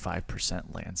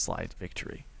 75% landslide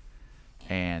victory.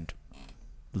 And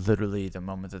literally the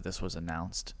moment that this was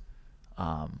announced,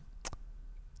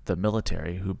 the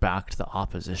military, who backed the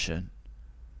opposition,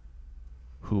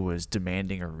 who was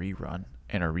demanding a rerun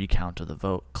and a recount of the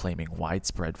vote, claiming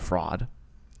widespread fraud,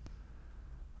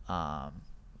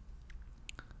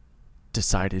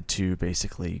 decided to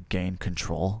basically gain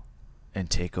control and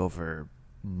take over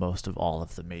most of all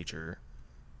of the major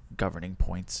governing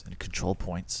points and control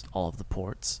points, all of the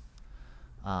ports.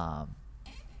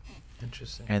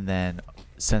 Interesting. And then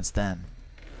since then,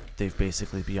 they've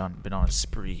basically been on a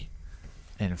spree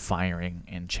in firing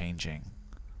and changing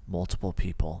multiple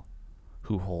people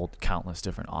who hold countless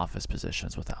different office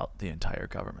positions without the entire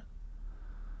government.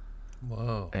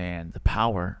 Whoa. And the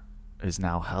power is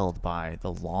now held by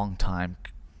the longtime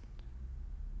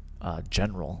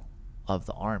general of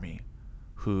the army,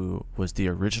 who was the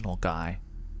original guy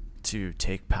to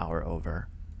take power over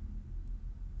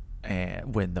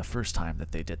and when the first time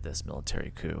that they did this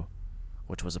military coup,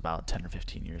 which was about 10 or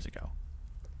 15 years ago.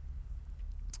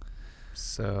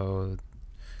 So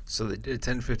they did it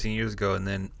 10, 15 years ago, and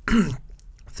then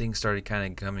things started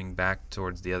kind of coming back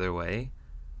towards the other way,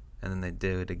 and then they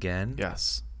did it again?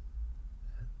 Yes.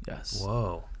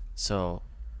 Whoa. So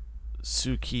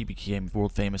Suu Kyi became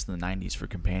world famous in the 90s for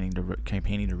campaigning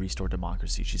to restore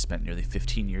democracy. She spent nearly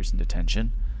 15 years in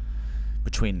detention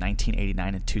between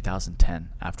 1989 and 2010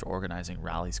 after organizing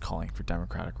rallies calling for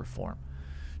democratic reform.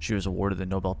 She was awarded the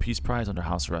Nobel Peace Prize under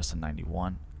house arrest in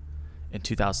 91. In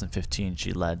 2015,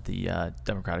 she led the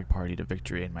Democratic Party to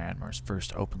victory in Myanmar's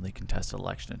first openly contested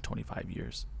election in 25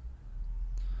 years.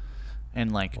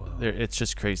 And it's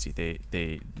just crazy.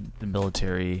 The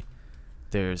military,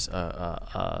 there's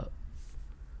a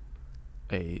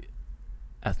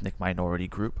ethnic minority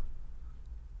group.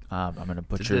 I'm going to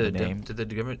butcher the name. Did the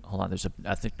government? Hold on. There's an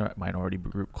ethnic minority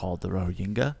group called the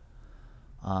Rohingya.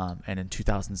 And in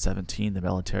 2017, the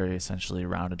military essentially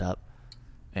rounded up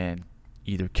and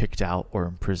either kicked out or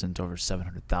imprisoned over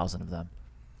 700,000 of them.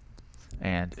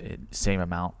 And same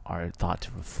amount are thought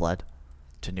to have fled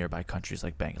to nearby countries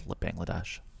like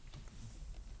Bangladesh.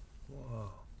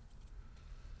 Whoa.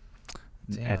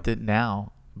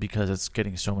 Now, because it's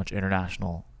getting so much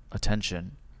international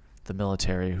attention, the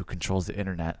military, who controls the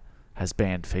internet, has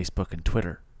banned Facebook and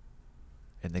Twitter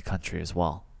in the country as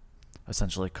well,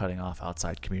 essentially cutting off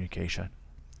outside communication.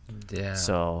 Yeah.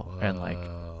 So, and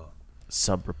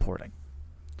sub-reporting.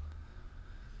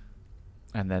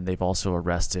 And then they've also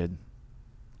arrested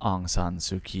Aung San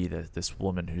Suu Kyi, this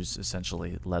woman who's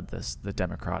essentially led the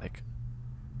democratic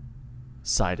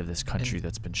side of this country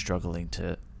that's been struggling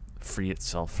to free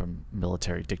itself from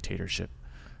military dictatorship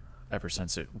ever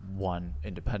since it won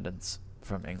independence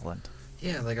from England.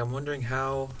 Yeah, I'm wondering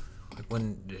how Like,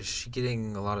 when is she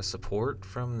getting a lot of support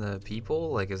from the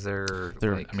people? Like, is there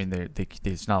They're, like, I mean,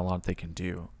 there's not a lot they can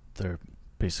do. They're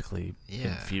basically in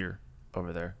yeah, fear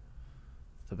over there.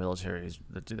 The military is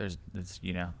there's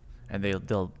and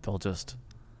they'll just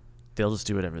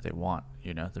do whatever they want.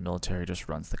 The military just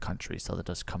runs the country, so they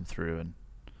just come through and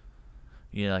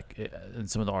like in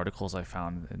some of the articles I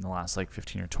found in the last like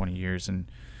 15 or 20 years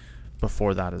and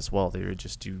before that as well, they would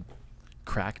just do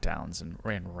crackdowns and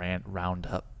round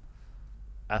up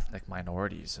ethnic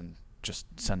minorities and just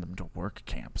send them to work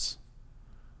camps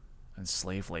and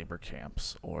slave labor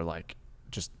camps, or like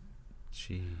just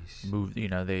jeez, move.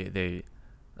 They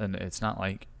and it's not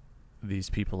like these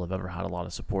people have ever had a lot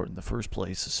of support in the first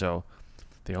place, so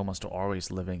they almost are always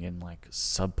living in like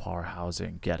subpar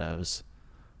housing ghettos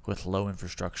with low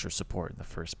infrastructure support in the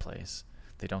first place.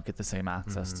 They don't get the same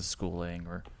access to schooling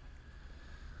or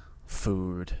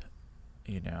food,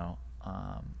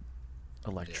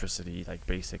 electricity, like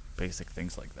basic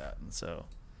things like that. And so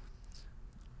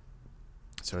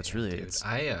it's really, dude, it's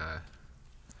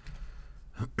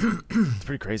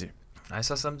pretty crazy. I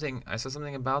saw something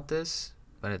about this,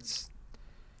 but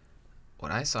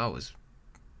what I saw was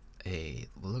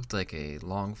looked like a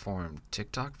long form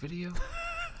TikTok video.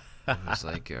 It was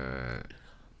like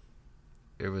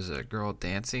there was a girl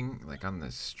dancing like on the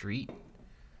street,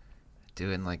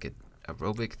 doing like a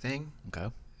aerobic thing.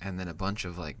 Okay. And then a bunch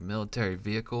of like military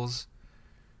vehicles.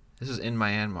 This was in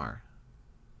Myanmar.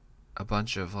 A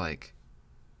bunch of like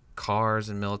cars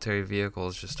and military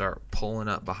vehicles just start pulling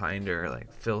up behind her,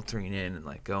 like filtering in and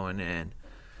like going in,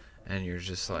 and you're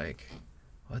just like,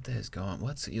 what the heck's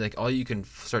what's like, all you can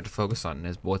start to focus on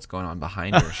is what's going on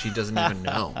behind her. She doesn't even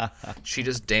know. She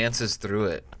just dances through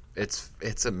it. It's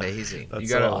amazing. That's you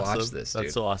gotta so awesome. watch this, dude.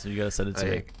 That's so awesome. You gotta send it to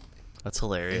me. That's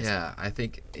hilarious. Yeah, I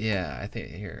think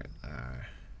here.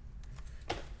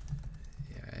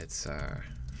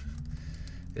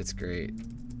 It's great.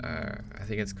 I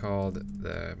think it's called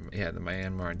the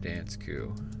Myanmar dance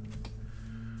coup.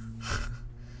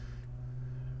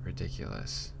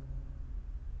 Ridiculous.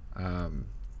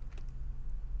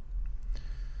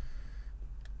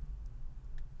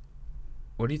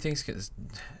 What do you think's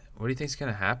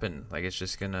gonna happen? Like,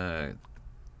 there's gonna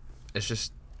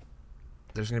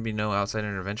be no outside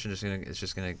intervention. It's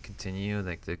just gonna continue.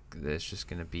 Like it's just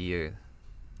gonna be a.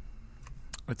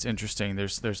 It's interesting.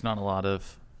 There's not a lot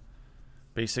of,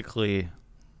 basically.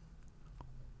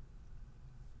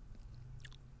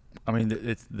 I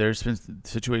mean, there's been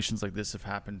situations like this have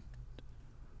happened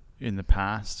in the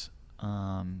past.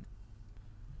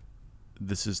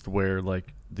 This is where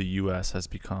like the U.S. has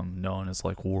become known as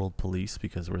like world police,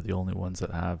 because we're the only ones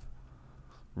that have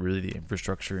really the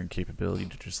infrastructure and capability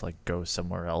to just like go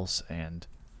somewhere else and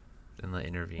like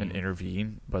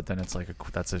intervene. But then it's like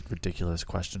that's a ridiculous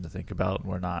question to think about.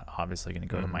 We're not obviously going to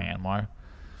go to Myanmar,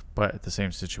 but at the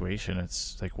same situation,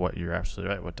 it's like you're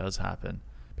absolutely right. What does happen?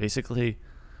 Basically,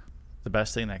 the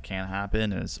best thing that can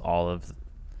happen is all of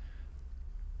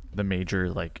the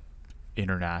major like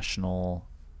international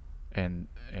and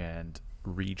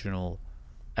regional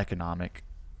economic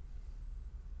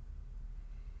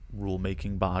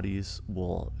rulemaking bodies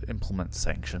will implement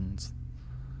sanctions.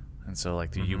 And so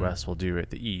like the US will do it,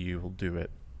 the EU will do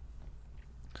it.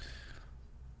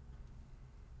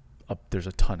 There's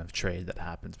a ton of trade that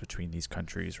happens between these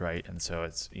countries, right? And so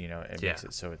it's, makes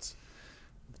it so it's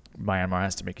Myanmar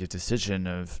has to make a decision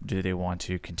of, do they want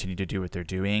to continue to do what they're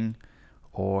doing,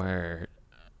 or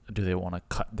do they want to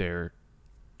cut their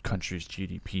country's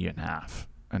GDP in half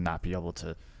and not be able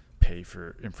to pay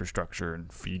for infrastructure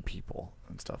and feed people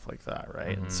and stuff like that,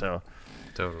 right? And so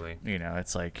totally,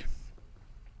 it's like,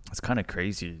 it's kind of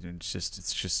crazy.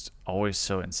 It's just always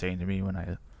so insane to me when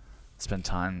I spend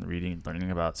time learning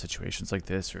about situations like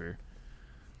this, or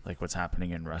like what's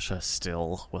happening in Russia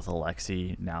still with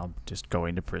Alexei now just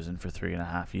going to prison for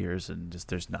 3.5 years, and just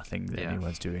there's nothing that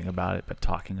anyone's doing about it but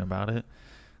talking about it.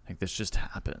 Like, this just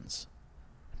happens.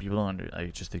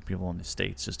 I just think people in the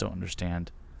States just don't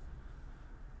understand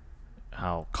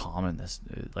how common this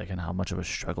is, like, and how much of a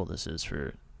struggle this is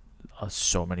for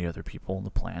so many other people on the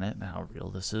planet, and how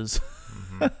real this is.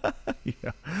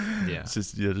 It's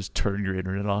just, just turn your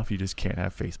internet off. You just can't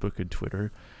have Facebook and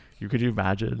Twitter. Could you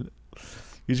imagine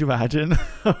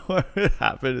what would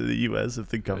happen in the U.S. if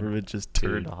the government just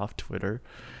turned off Twitter?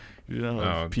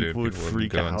 People would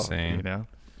freak out, insane.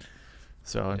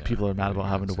 So people are mad about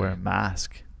having to wear a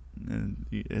mask, and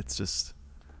this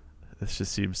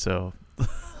just seems so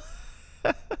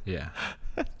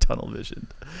tunnel vision.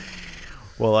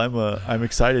 Well, I'm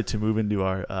excited to move into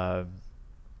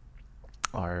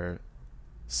our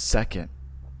second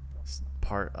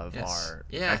part of Yes. our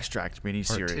Yeah. extract Part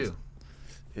mini-series 2.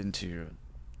 into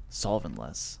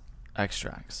solventless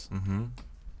extracts. Mm-hmm.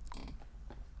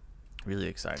 Really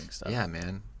exciting stuff. Yeah,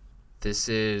 man. This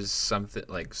is something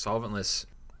like solventless,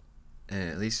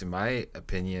 at least in my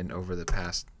opinion, over the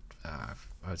past, I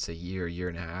would say year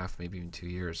and a half, maybe even 2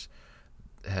 years,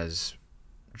 has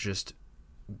just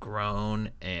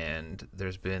grown, and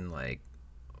there's been like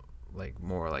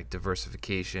more like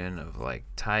diversification of like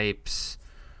types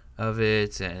of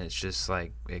it, and it's just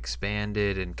like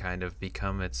expanded and kind of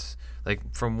become its like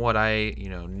from what I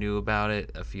knew about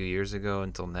it a few years ago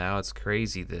until now. It's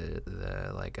crazy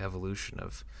the like evolution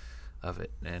of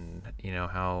it, and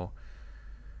how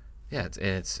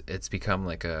it's become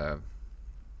like some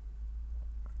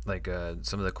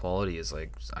of the quality is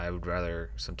like I would rather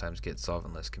sometimes get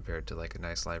solventless compared to like a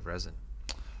nice live resin.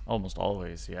 Almost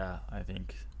always, yeah. I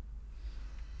think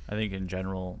in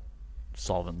general,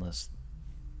 solventless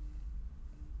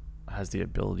has the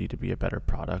ability to be a better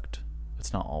product.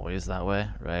 It's not always that way,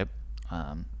 right?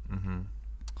 Mm-hmm.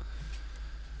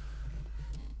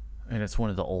 And it's one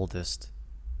of the oldest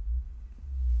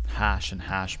hash and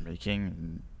hash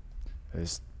making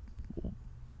is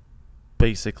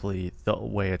basically the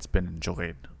way it's been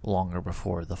enjoyed longer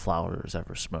before the flower was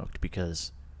ever smoked,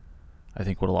 because I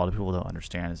think what a lot of people don't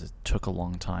understand is it took a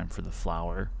long time for the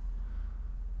flower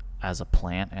as a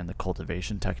plant and the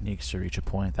cultivation techniques to reach a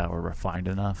point that were refined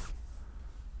enough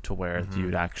to where Mm-hmm.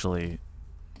 you'd actually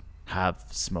have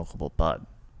smokable bud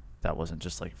that wasn't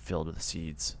just like filled with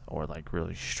seeds or like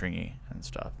really stringy and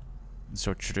stuff. And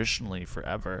so traditionally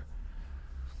forever,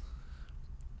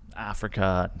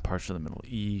 Africa and parts of the Middle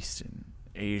East and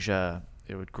Asia,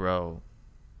 it grows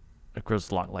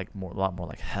a lot more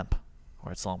like hemp,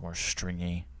 where it's a lot more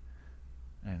stringy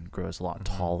and grows a lot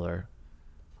Mm-hmm. taller.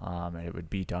 And it would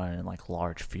be done in like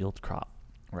large field crop,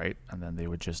 right? And then they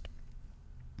would just,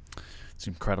 it's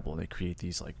incredible. They create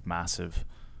these like massive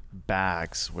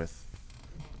bags with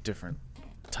different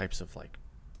types of like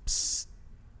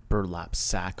burlap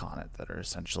sack on it that are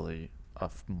essentially a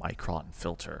micron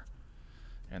filter.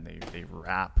 And they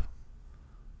wrap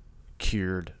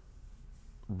cured,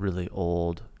 really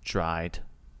old, dried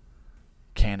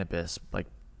cannabis, like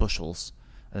bushels,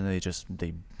 and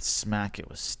they smack it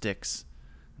with sticks,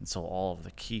 and so all of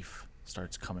the keef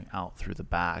starts coming out through the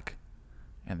bag,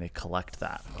 and they collect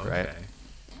that, right? Okay.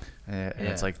 And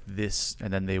it's like this,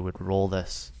 and then they would roll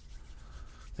it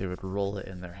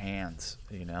in their hands,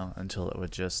 until it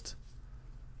would just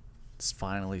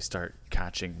finally start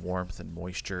catching warmth and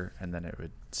moisture, and then it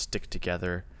would stick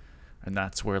together. And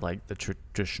that's where like the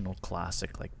traditional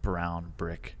classic like brown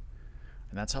brick,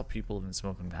 and that's how people have been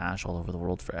smoking hash all over the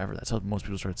world forever. That's how most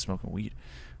people started smoking weed.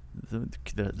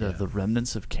 The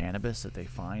remnants of cannabis that they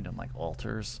find on like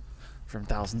altars from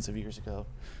thousands of years ago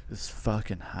is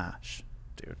fucking hash,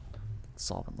 dude.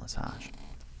 Solventless hash.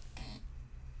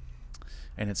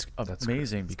 And it's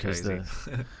amazing because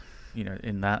crazy.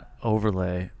 in that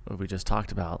overlay what we just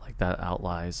talked about, like that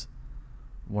outlies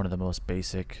one of the most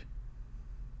basic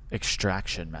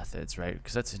extraction methods, right?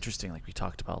 Because that's interesting. Like we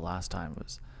talked about last time,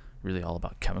 was really all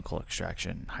about chemical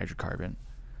extraction, hydrocarbon,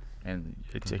 and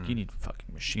it's like you need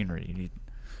fucking machinery. You need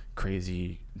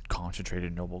crazy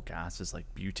concentrated noble gases like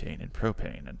butane and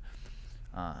propane, and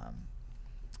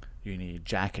you need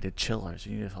jacketed chillers.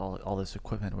 You need all this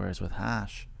equipment. Whereas with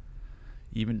hash,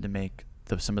 even to make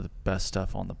some of the best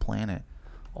stuff on the planet,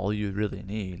 all you really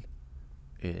need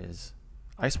is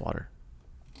ice water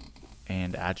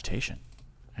and agitation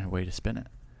and a way to spin it.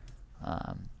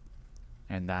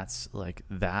 And that's like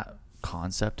that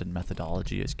concept and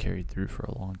methodology is carried through for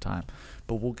a long time.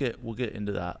 But we'll get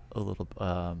into that a little.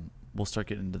 We'll start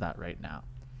getting into that right now.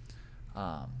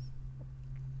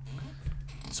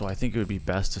 So I think it would be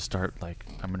best to start like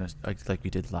we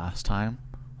did last time.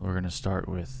 We're gonna start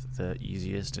with the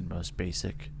easiest and most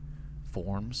basic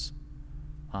forms,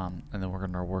 and then we're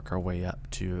gonna work our way up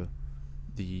to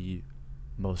the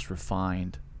most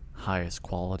refined, highest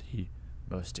quality,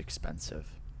 most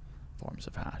expensive forms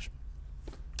of hash.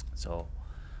 So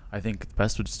I think the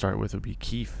best would start with would be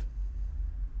keef.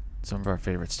 Some of our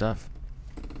favorite stuff.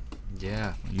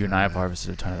 Yeah. You and I have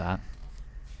harvested a ton of that.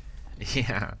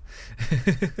 Yeah.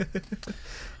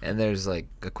 And there's like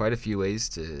quite a few ways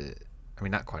to, I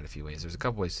mean, not quite a few ways. There's a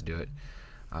couple ways to do it.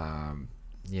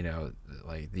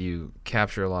 Like you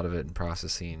capture a lot of it in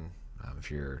processing. If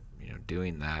you're,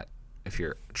 doing that, if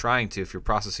you're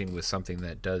processing with something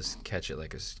that does catch it,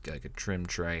 like a trim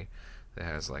tray that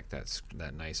has like that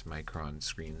nice micron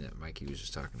screen that Mikey was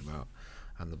just talking about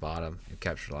on the bottom, you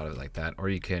capture a lot of it like that. Or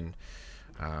you can,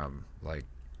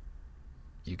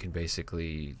 you can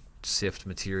basically sift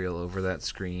material over that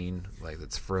screen, like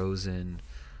that's frozen.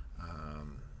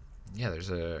 Yeah,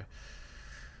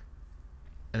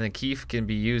 and then keef can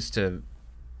be used to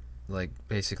like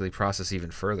basically process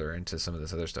even further into some of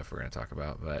this other stuff we're going to talk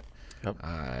about. But Yep.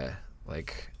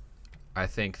 like I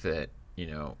think that,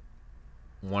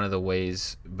 one of the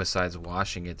ways besides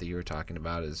washing it that you were talking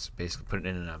about is basically putting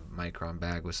it in a Micron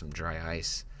bag with some dry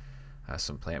ice,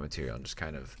 some plant material, and just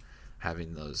kind of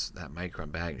having that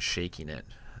Micron bag and shaking it.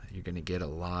 You're going to get a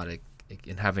lot of,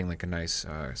 and having like a nice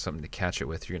something to catch it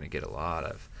with, you're going to get a lot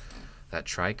of that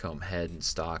trichome head and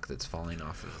stalk that's falling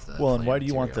off of the Well, and plant why do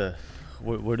you want material.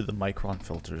 what do the Micron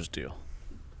filters do?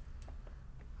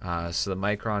 So the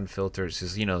Micron filters,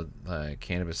 because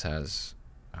cannabis has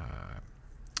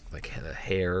like the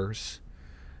hairs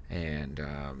and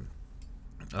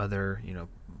other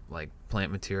like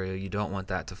plant material. You don't want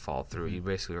that to fall through. You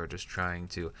basically are just trying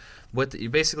to you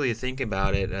basically think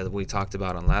about it. We talked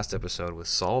about on last episode with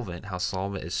solvent, how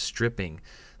solvent is stripping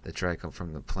the trichome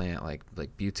from the plant, like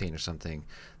butane or something.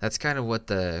 That's kind of what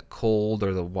the cold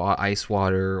or the ice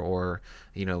water, or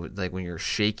like when you're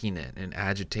shaking it and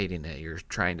agitating it, you're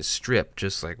trying to strip,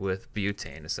 just like with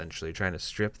butane, essentially trying to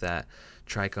strip that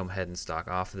trichome head and stalk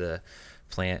off the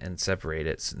plant and separate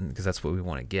it, because that's what we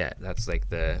want to get. That's like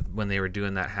when they were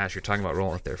doing that hash, you're talking about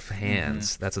rolling with their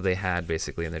hands. That's what they had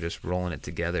basically, and they're just rolling it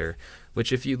together,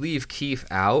 which if you leave keef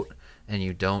out and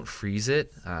you don't freeze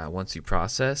it, once you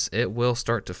process, it will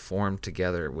start to form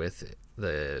together with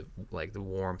the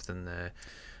warmth in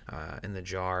the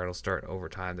jar. It'll start over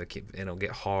time. It'll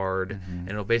get hard, and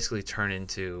it'll basically turn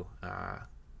into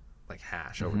like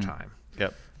hash over time.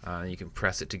 Yep. You can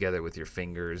press it together with your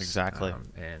fingers. Exactly.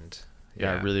 And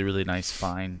really, really nice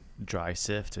fine dry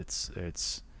sift.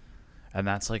 It's and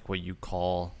that's like what you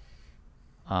call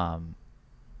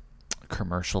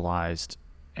commercialized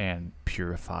and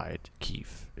purified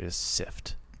keef is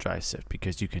dry sift,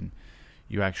 because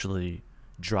you actually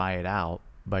dry it out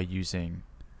by using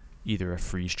either a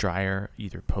freeze dryer,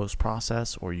 either post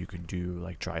process, or you can do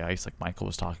like dry ice like Michael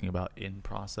was talking about in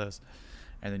process.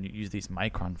 And then you use these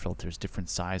Micron filters, different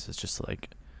sizes, just like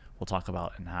we'll talk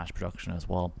about in hash production as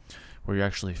well, where you're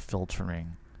actually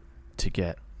filtering to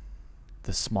get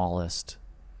the smallest,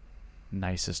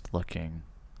 nicest looking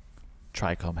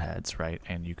trichome heads, right?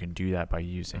 And you can do that by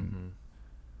using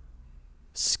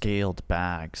scaled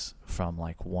bags from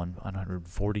like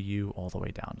 140U all the way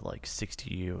down to like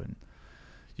 60U, and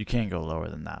you can't go lower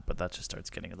than that, but that just starts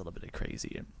getting a little bit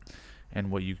crazy. And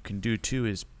what you can do too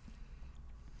is,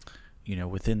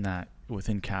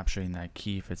 within capturing that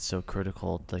keef, it's so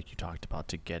critical, like you talked about,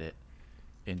 to get it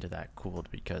into that cooled,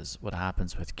 because what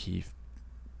happens with keef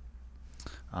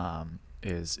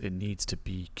is it needs to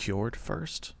be cured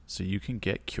first. So you can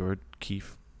get cured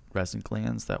keef resin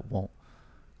glands that won't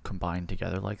combine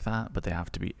together like that, but they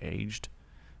have to be aged.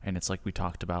 And it's like we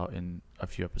talked about in a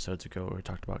few episodes ago, where we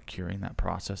talked about curing that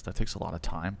process. That takes a lot of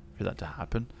time for that to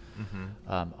happen.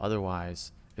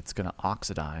 Otherwise, it's going to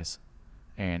oxidize,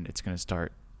 and it's going to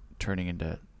start turning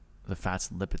into, the fats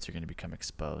and lipids are going to become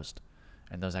exposed,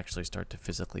 and those actually start to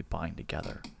physically bind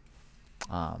together.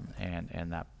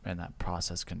 And that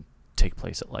process can take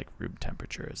place at like room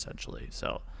temperature essentially.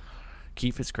 So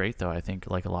keef is great though. I think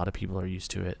like a lot of people are used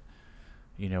to it.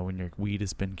 When your weed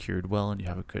has been cured well and you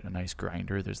have a nice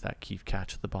grinder, there's that keef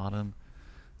catch at the bottom.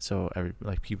 So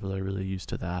people are really used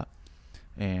to that.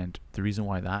 And the reason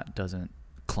why that doesn't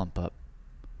clump up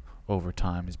over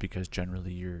time is because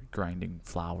generally you're grinding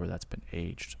flour that's been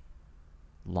aged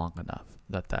long enough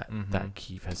that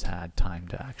keef has had time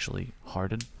to actually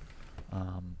harden.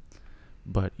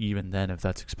 But even then, if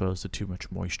that's exposed to too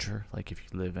much moisture, like if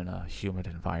you live in a humid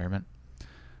environment,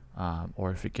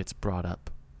 or if it gets brought up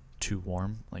too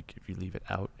warm, like if you leave it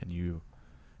out and you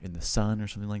in the sun or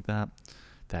something like that,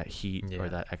 that heat or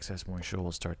that excess moisture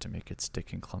will start to make it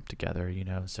stick and clump together,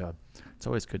 So it's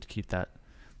always good to keep that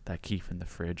keef in the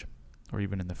fridge or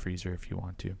even in the freezer if you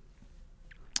want to.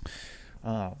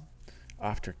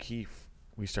 After keef,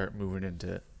 we start moving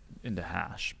into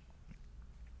hash.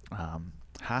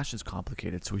 Hash is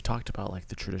complicated. So we talked about like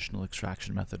the traditional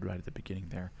extraction method right at the beginning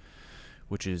there,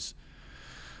 which is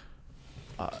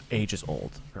ages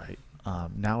old, right?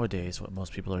 Nowadays, what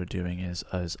most people are doing is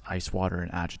ice water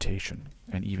and agitation,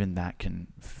 and even that can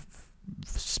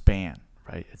span,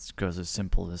 right? It goes as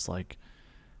simple as like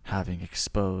having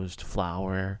exposed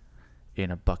flour in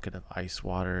a bucket of ice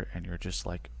water, and you're just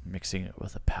like mixing it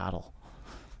with a paddle.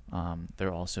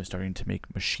 They're also starting to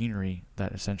make machinery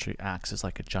that essentially acts as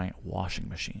like a giant washing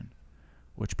machine,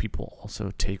 which people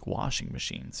also take washing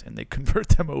machines and they convert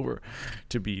them over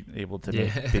to be able to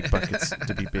make big buckets,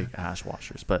 to be big hash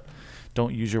washers. But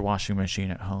don't use your washing machine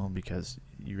at home, because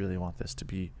you really want this to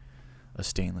be a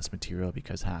stainless material,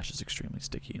 because hash is extremely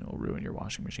sticky and it will ruin your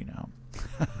washing machine at home.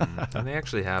 And they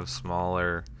actually have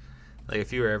smaller, like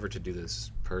if you were ever to do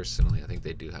this personally, I think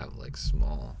they do have like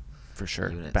small, for sure,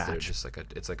 units. batch. They're just like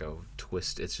it's like a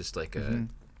twist. It's just like a,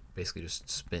 basically just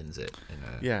spins it in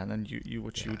a, yeah. And then you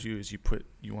what you do is you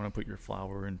want to put your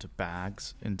flour into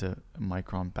bags, into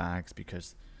micron bags,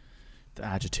 because the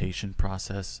agitation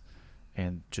process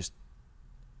and just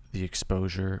the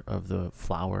exposure of the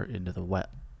flour into the wet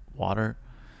water,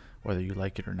 whether you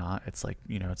like it or not, it's like,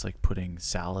 it's like putting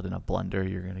salad in a blender.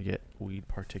 You're going to get weed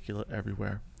particulate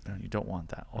everywhere, and you don't want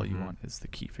that. All you want is the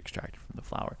keef extracted from the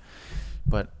flour.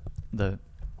 But the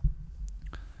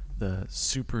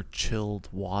super chilled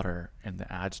water and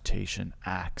the agitation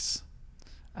acts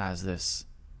as this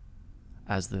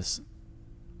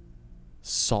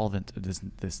solvent,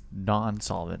 this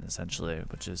non-solvent essentially,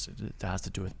 which is, it has to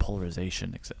do with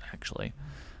polarization actually,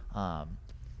 and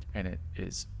it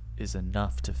is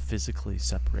enough to physically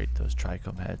separate those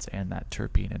trichome heads and that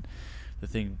terpene. And the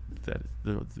thing that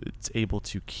it's able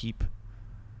to keep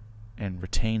and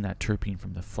retain that terpene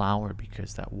from the flour,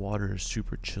 because that water is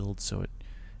super chilled, so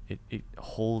it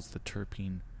holds the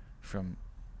terpene from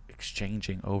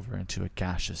exchanging over into a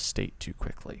gaseous state too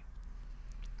quickly.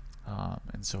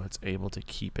 And so it's able to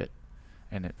keep it,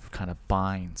 and it kind of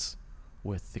binds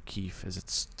with the keef as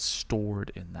it's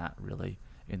stored in that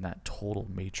total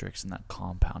matrix, in that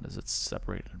compound, as it's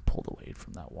separated and pulled away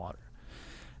from that water.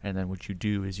 And then what you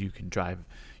do is you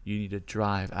need to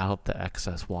drive out the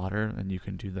excess water, and you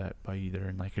can do that by either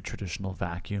in like a traditional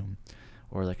vacuum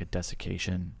or like a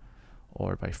desiccation,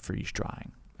 or by freeze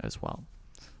drying as well.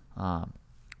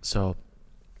 So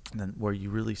then where you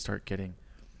really start getting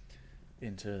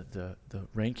into the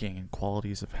ranking and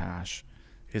qualities of hash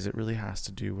is it really has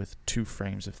to do with two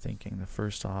frames of thinking. The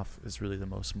first off is really the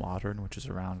most modern, which is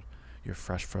around your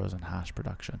fresh frozen hash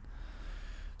production.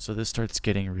 So this starts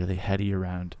getting really heady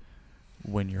around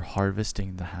when you're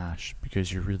harvesting the hash,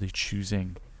 because you're really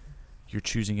choosing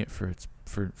it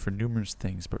for numerous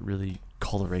things, but really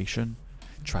coloration,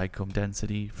 trichome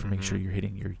density, for make sure you're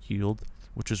hitting your yield,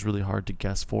 which is really hard to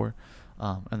guess for,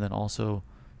 and then also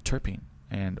terpene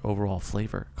and overall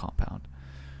flavor compound.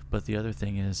 But the other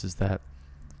thing is that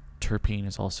terpene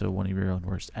is also one of your own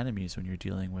worst enemies when you're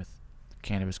dealing with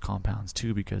cannabis compounds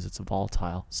too, because it's a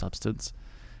volatile substance,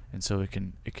 and so it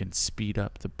can speed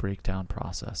up the breakdown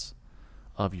process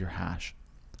of your hash.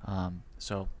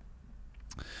 So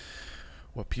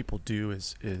what people do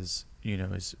is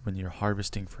when you're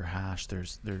harvesting for hash, there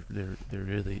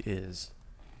really is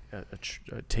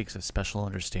it takes a special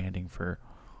understanding for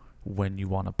when you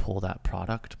want to pull that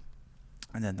product,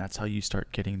 and then that's how you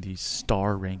start getting these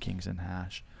star rankings in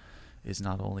hash. Is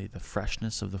not only the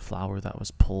freshness of the flower that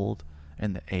was pulled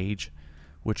and the age,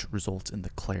 which results in the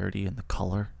clarity and the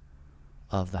color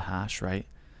of the hash, right?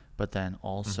 But then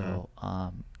also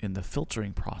in the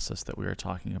filtering process that we were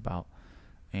talking about,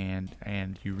 and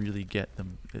you really get the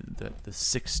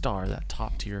 6-star, that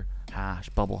top tier hash,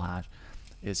 bubble hash,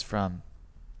 is from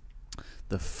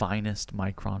the finest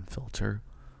micron filter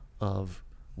of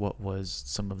what was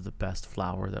some of the best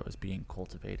flower that was being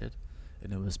cultivated.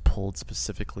 And it was pulled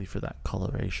specifically for that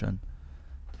coloration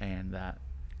and that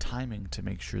timing to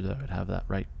make sure that it would have that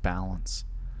right balance,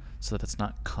 so that it's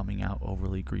not coming out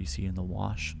overly greasy in the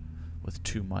wash with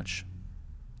too much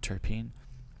terpene,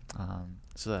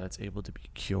 so that it's able to be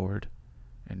cured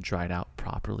and dried out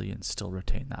properly and still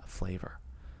retain that flavor.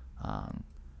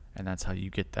 And that's how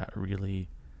you get that really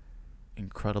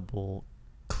incredible,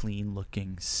 clean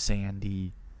looking,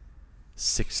 sandy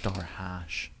 6-star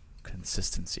hash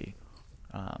consistency.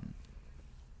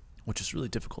 Which is really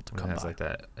difficult to come by. Like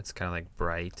that. It's kind of like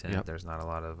bright, and there's not a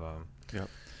lot of.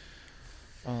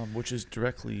 Which is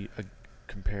directly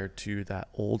compared to that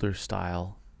older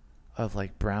style of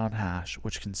like brown hash,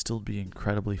 which can still be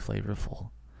incredibly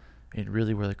flavorful. And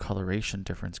really, where the coloration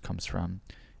difference comes from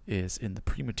is in the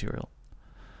pre-material.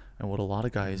 And what a lot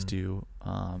of guys do,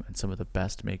 and some of the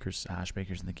best hash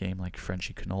makers in the game, like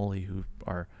Frenchy Cannoli, who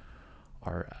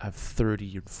have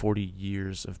 30 and 40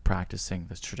 years of practicing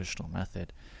this traditional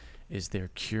method, is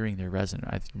they're curing their resin.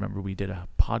 I remember we did a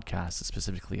podcast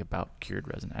specifically about cured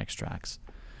resin extracts,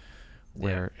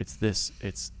 where it's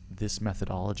this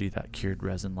methodology that cured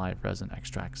resin, live resin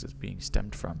extracts is being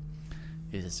stemmed from,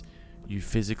 is you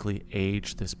physically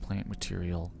age this plant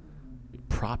material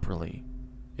properly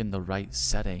in the right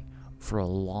setting for a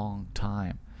long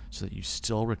time, so that you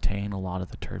still retain a lot of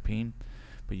the terpene,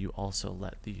 but you also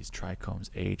let these trichomes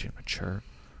age and mature,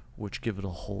 which give it a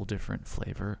whole different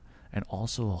flavor and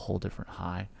also a whole different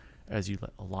high, as you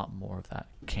let a lot more of that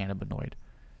cannabinoid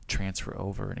transfer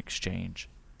over and exchange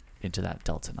into that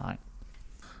Delta 9.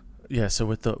 Yeah, so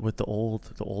with the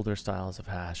older styles of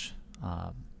hash,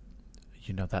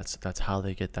 that's how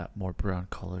they get that more brown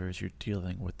color, is you're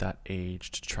dealing with that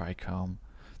aged trichome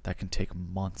that can take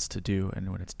months to do, and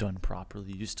when it's done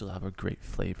properly, you still have a great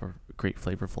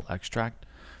flavorful extract,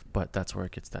 but that's where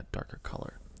it gets that darker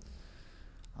color.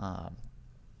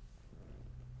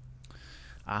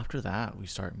 After that, we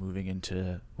start moving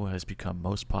into what has become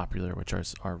most popular, which are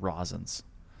rosins.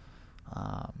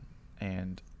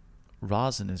 And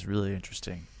rosin is really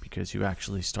interesting because you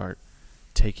actually start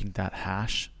taking that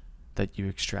hash that you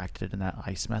extracted in that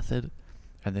ice method,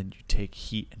 and then you take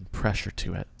heat and pressure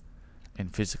to it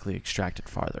and physically extract it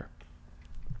farther.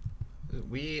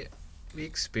 We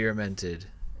experimented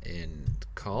in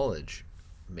college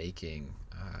making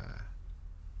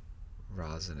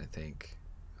rosin, I think,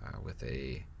 with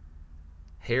a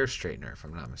hair straightener, if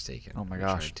I'm not mistaken. Oh my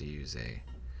gosh!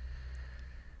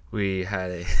 We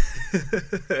had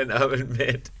an oven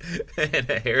mitt and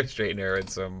a hair straightener and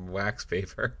some wax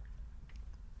paper.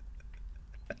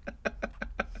 I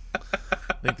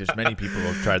think there's many people who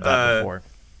have tried that before.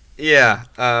 Yeah.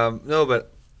 No,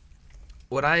 but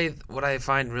what I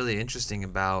find really interesting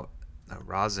about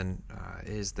rosin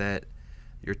is that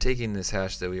you're taking this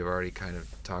hash that we've already kind of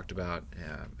talked about,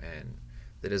 and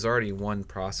that is already one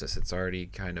process. It's already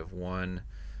kind of one,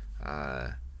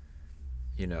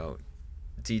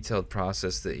 detailed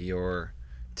process that you're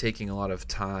taking a lot of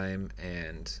time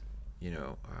and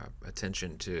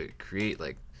attention to create,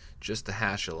 like just the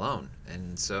hash alone.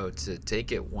 And so to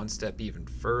take it one step even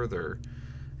further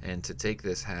and to take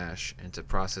this hash and to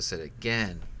process it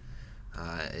again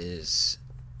is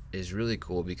really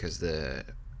cool, because the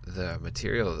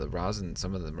material, the rosin,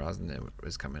 some of the rosin that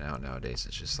is coming out nowadays,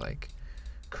 it's just like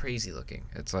crazy looking.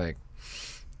 It's like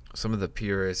some of the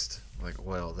purest like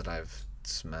oil that I've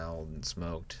smelled and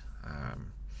smoked,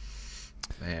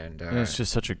 and it's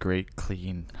just such a great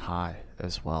clean high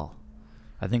as well.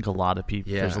 I think a lot of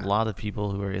people, there's a lot of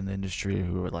people who are in the industry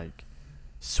who are like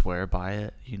swear by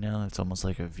it. It's almost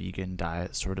like a vegan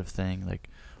diet sort of thing. Like,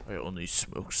 I only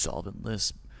smoke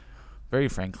solventless. Very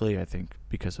frankly, I think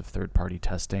because of third-party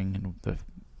testing and the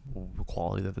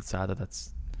quality that it's at,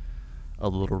 that's a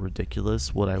little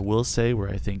ridiculous. What I will say, where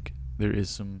I think there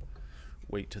is some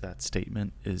weight to that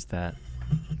statement, is that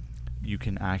you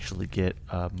can actually get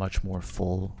a much more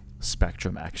full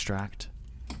spectrum extract,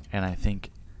 and I think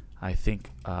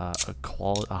a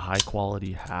high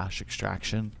quality hash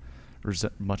extraction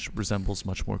resembles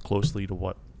much more closely to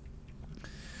what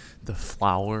the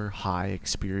flower high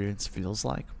experience feels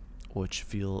like, which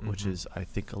is, I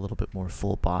think, a little bit more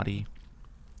full body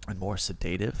and more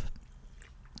sedative,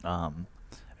 and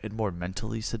more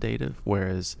mentally sedative.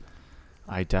 Whereas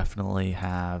I definitely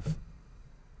have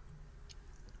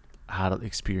had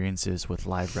experiences with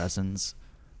live resins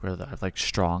where I have like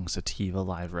strong sativa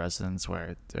live resins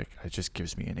where it just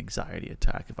gives me an anxiety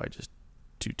attack if I just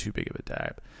do too big of a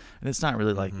dab. And it's not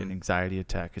really like an anxiety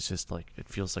attack. It's just like, it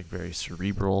feels like very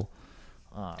cerebral.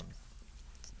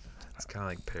 It's kind of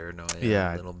like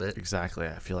paranoia a little bit. Exactly.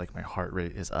 I feel like my heart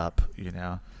rate is up,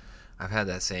 I've had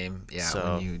that same,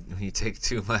 so, when you take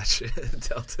too much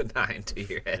Delta 9 to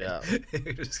your head,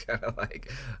 you're just kind of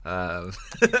like.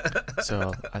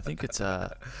 So I think it's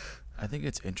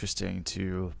interesting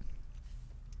to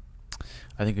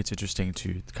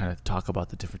kind of talk about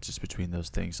the differences between those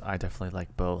things. I definitely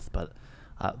like both, but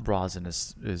rosin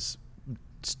is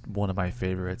one of my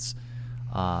favorites,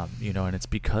 and it's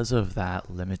because of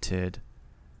that limited.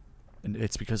 And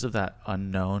it's because of that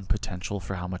unknown potential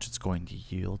for how much it's going to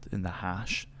yield in the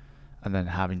hash, and then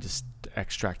having to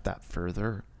extract that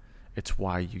further. It's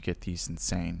why you get these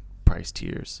insane price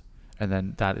tiers. And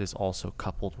then that is also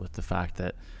coupled with the fact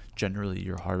that generally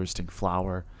you're harvesting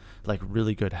flower, like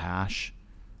really good hash.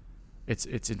 It's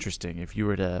interesting. If you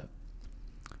were to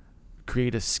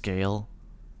create a scale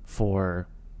for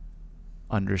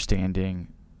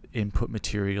understanding input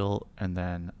material and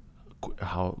then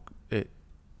how it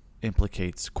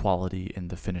implicates quality in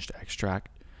the finished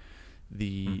extract,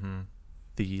 the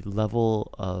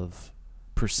level of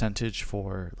percentage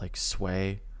for like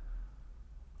sway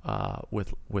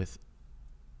with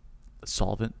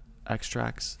solvent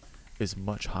extracts is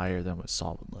much higher than with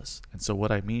solventless. And so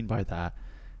what I mean by that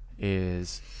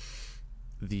is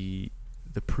the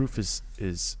proof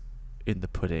is in the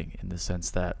pudding, in the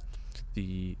sense that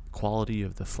the quality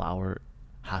of the flower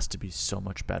has to be so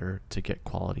much better to get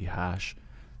quality hash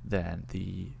than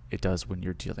it does when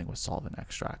you're dealing with solvent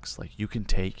extracts. Like, you can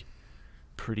take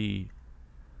pretty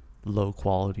low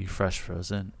quality fresh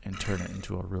frozen and turn it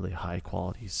into a really high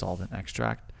quality solvent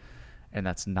extract, and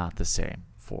that's not the same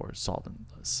for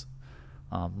solventless.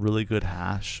 Really good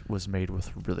hash was made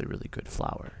with really, really good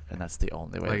flour, and that's the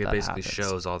only way Like, that it basically happens.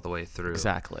 shows all the way through.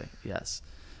 Exactly, yes.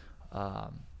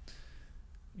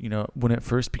 When it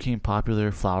first became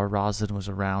popular, flour rosin was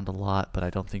around a lot, but I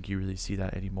don't think you really see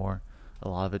that anymore. A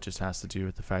lot of it just has to do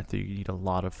with the fact that you need a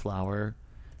lot of flour.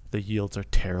 The yields are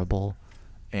terrible,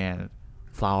 and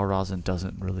flour rosin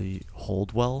doesn't really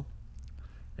hold well.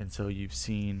 And so you've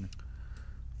seen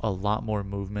a lot more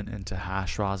movement into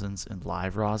hash rosins and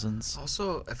live rosins.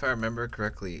 Also, if I remember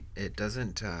correctly, it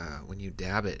doesn't, when you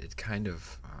dab it, it kind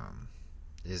of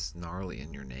is gnarly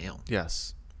in your nail.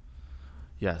 Yes.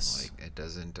 Yes. Like, it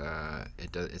doesn't,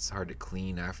 it's hard to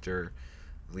clean after,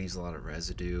 leaves a lot of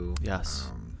residue. Yes.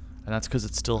 And that's because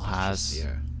it still has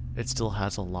it still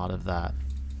has a lot of that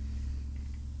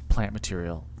plant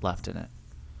material left in it.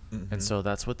 Mm-hmm. And so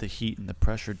that's what the heat and the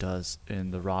pressure does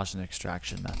in the rosin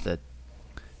extraction method,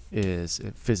 is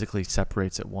it physically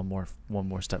separates it one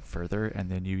more step further,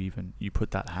 and then you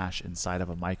put that hash inside of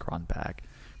a micron bag,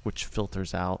 which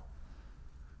filters out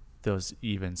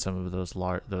some of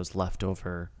those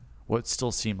leftover, what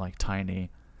still seem like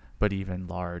tiny but even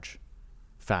large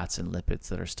fats and lipids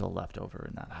that are still left over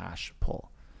in that hash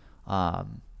pull.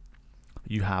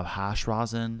 You have hash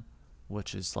rosin,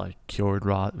 which is like cured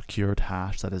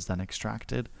hash that is then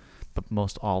extracted, but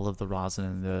most all of the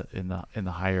rosin in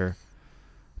the higher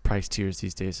price tiers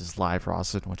these days is live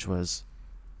rosin, which was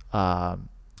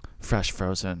fresh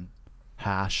frozen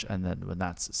hash, and then when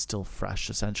that's still fresh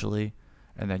essentially,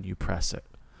 and then you press it,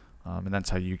 and that's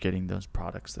how you're getting those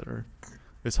products that are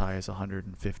as high as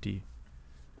 $150,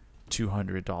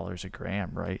 $200 a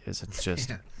gram, right? Which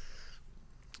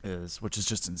is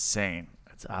just insane.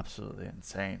 It's absolutely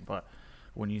insane. But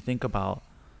when you think about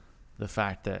the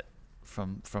fact that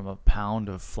from a pound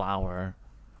of flour,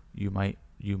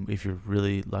 if you're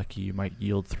really lucky, you might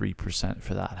yield 3%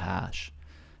 for that hash,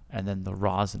 and then the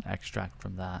rosin extract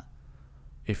from that,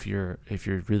 if you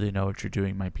really know what you're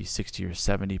doing, might be 60 or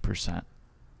 70%,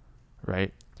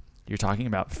 right? You're talking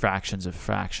about fractions of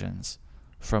fractions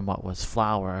from what was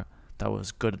flour that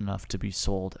was good enough to be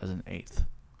sold as an eighth.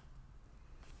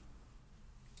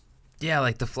 Yeah,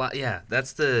 like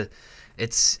that's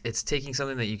it's taking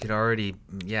something that you could already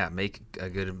make a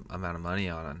good amount of money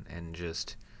on, and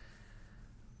just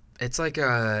I think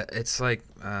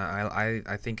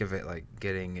of it like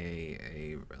getting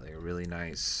a really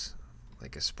nice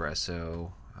like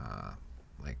espresso,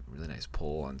 like really nice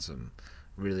pull on some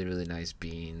really, really nice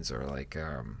beans, or like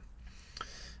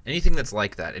anything that's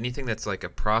like that. Anything that's like a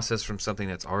process from something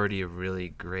that's already a really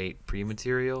great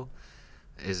pre-material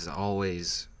is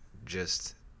always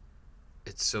just,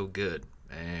 it's so good.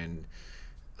 And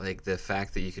like the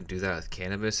fact that you can do that with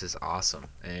cannabis is awesome.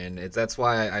 And that's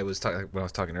why I was talking, when I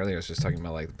was talking earlier, I was just talking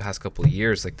about like the past couple of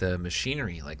years, like the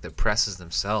machinery, like the presses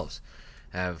themselves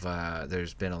have,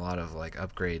 there's been a lot of like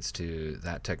upgrades to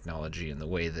that technology, and the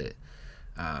way that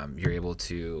you're able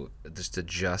to just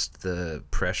adjust the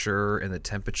pressure and the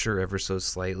temperature ever so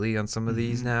slightly on some of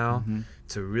these now,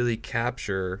 to really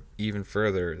capture even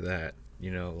further that,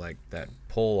 like that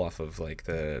pull off of like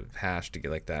the hash to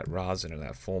get like that rosin or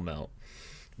that full melt.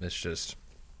 It's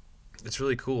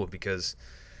really cool, because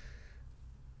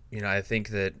I think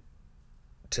that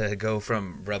to go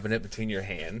from rubbing it between your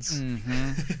hands,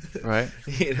 right,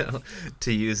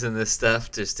 to using this stuff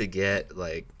just to get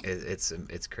like it's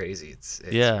crazy. It's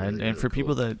yeah, really, and really for cool.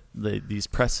 people that these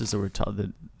presses that were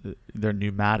they're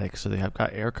pneumatic, so they have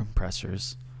got air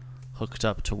compressors hooked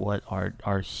up to what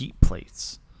are heat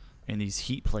plates, and these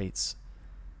heat plates,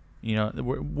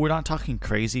 we're not talking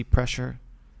crazy pressure.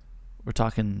 We're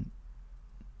talking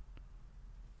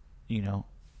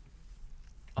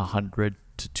 100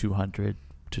 to 200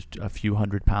 to a few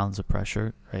hundred pounds of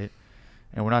pressure, right?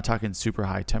 And we're not talking super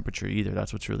high temperature either.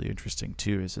 That's what's really interesting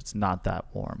too, is it's not that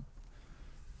warm.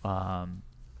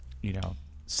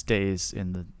 Stays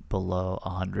in the below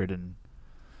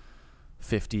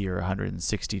 150 or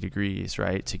 160 degrees,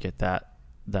 right, to get that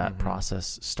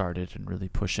process started and really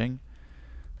pushing.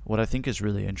 What I think is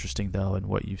really interesting though, and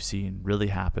what you've seen really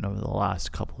happen over the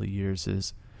last couple of years,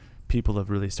 is people have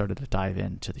really started to dive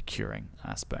into the curing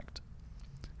aspect.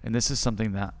 And this is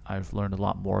something that I've learned a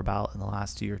lot more about in the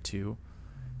last year or two.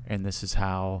 And this is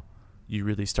how you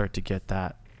really start to get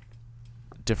that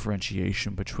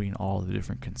differentiation between all the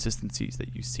different consistencies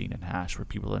that you've seen in hash, where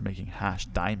people are making hash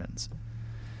diamonds.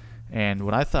 And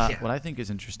what I think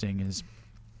is interesting is,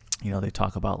 they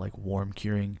talk about like warm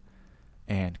curing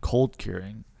and cold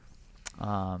curing.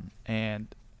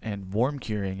 And warm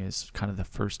curing is kind of the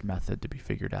first method to be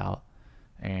figured out,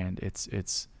 and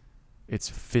it's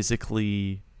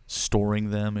physically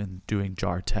storing them and doing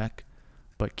jar tech,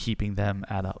 but keeping them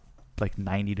at like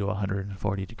 90 to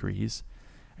 140 degrees.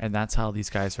 And that's how these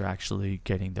guys are actually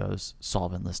getting those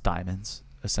solventless diamonds,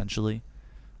 essentially,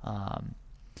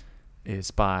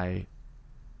 is by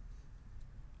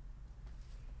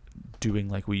doing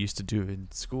like we used to do in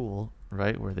school,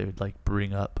 right? Where they would like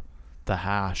bring up the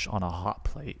hash on a hot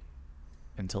plate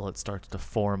until it starts to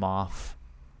form off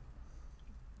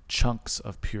chunks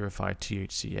of purified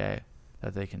THCA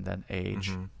that they can then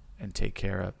age and take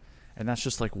care of. And that's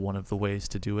just like one of the ways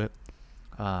to do it.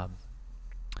 And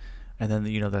then,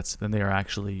 then they are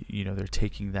actually, they're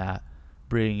taking that,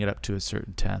 bringing it up to a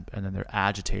certain temp, and then they're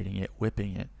agitating it,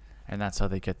 whipping it. And that's how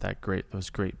they get those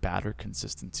great batter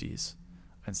consistencies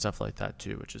and stuff like that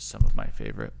too, which is some of my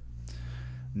favorite.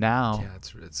 Now, yeah,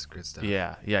 it's good stuff.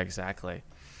 Yeah, exactly.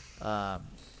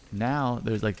 Now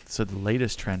there's the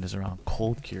latest trend is around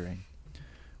cold curing,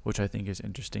 which I think is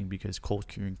interesting because cold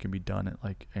curing can be done at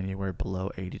like anywhere below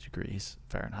 80 degrees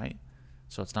Fahrenheit.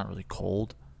 So it's not really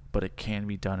cold, but it can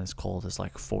be done as cold as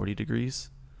like 40 degrees.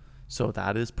 So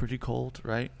that is pretty cold,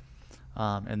 right?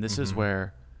 And this is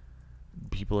where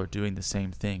people are doing the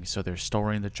same thing. So they're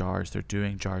storing the jars, they're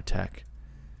doing jar tech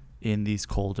in these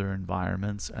colder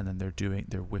environments, and then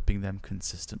they're whipping them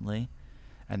consistently.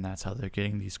 And that's how they're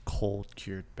getting these cold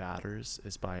cured batters,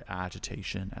 is by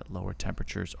agitation at lower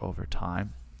temperatures over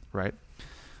time, right?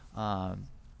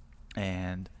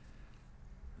 And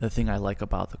the thing I like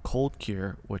about the cold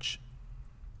cure, which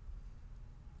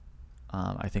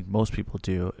I think most people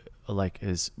do,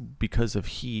 is because of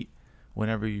heat.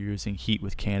 Whenever you're using heat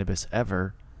with cannabis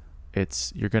ever,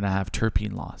 you're going to have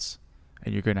terpene loss,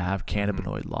 and you're going to have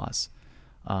cannabinoid loss.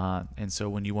 And so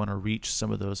when you want to reach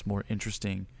some of those more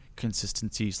interesting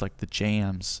consistencies like the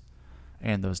jams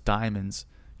and those diamonds,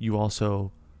 you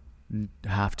also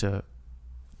have to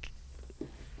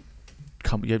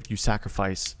you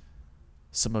sacrifice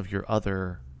some of your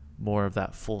other, more of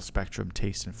that full spectrum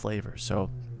taste and flavor. So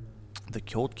the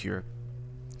cold cure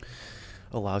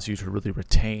allows you to really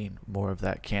retain more of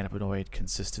that cannabinoid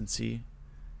consistency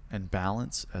and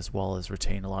balance, as well as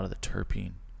retain a lot of the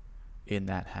terpene in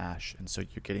that hash. And so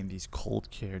you're getting these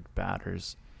cold cured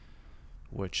batters,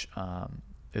 which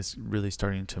is really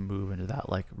starting to move into that,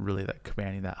 that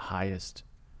commanding that highest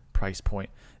price point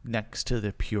next to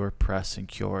the pure press and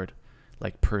cured,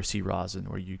 like Percy rosin,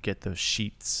 where you get those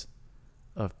sheets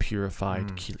of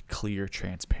purified, clear,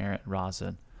 transparent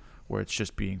rosin, where it's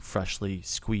just being freshly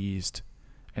squeezed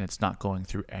and it's not going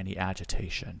through any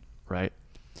agitation, right?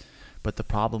 But the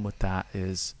problem with that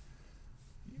is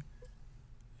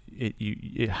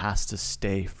it has to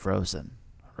stay frozen,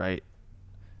 right?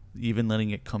 Even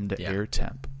letting it come to air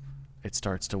temp, it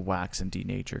starts to wax and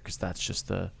denature, because that's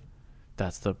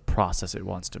the process it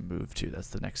wants to move to. That's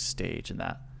the next stage in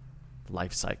that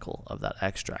life cycle of that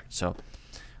extract. So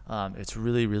it's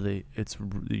really, really,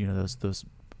 those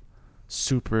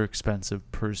super expensive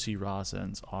Percy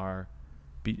rosins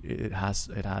it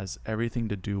has everything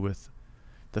to do with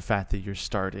the fact that you're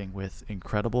starting with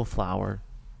incredible flower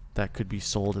that could be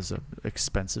sold as an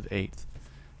expensive eighth.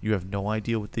 You have no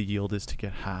idea what the yield is to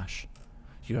get hash.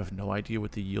 You have no idea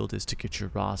what the yield is to get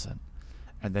your rosin.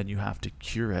 And then you have to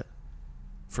cure it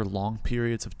for long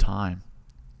periods of time,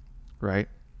 right?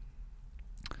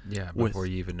 Yeah, before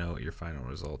you even know what your final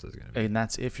result is going to be. And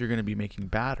that's if you're going to be making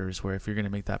batters, where if you're going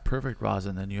to make that perfect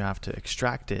rosin, then you have to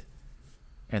extract it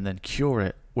and then cure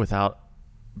it without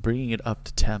bringing it up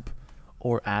to temp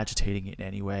or agitating it in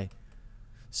any way,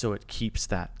 so it keeps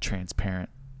that transparent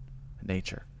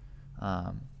nature.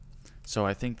 So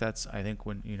I think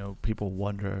when you're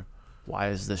wonder, why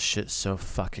is this shit so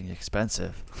fucking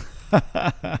expensive?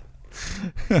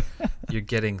 You're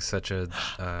getting such a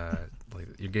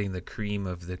you're getting the cream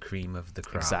of the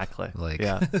crop. Exactly.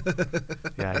 Yeah,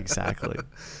 exactly.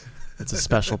 It's a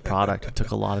special product. It took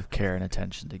a lot of care and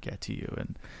attention to get to you,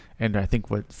 and I think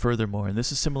furthermore, and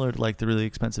this is similar to the really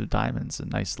expensive diamonds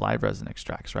and nice live resin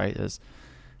extracts, right?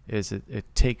 Is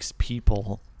it takes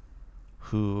people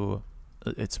who,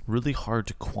 it's really hard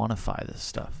to quantify this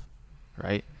stuff,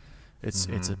 right? It's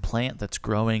a plant that's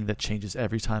growing, that changes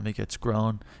every time it gets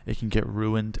grown. It can get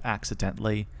ruined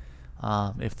accidentally.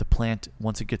 If the plant,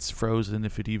 once it gets frozen,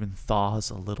 if it even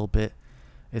thaws a little bit,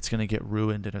 it's going to get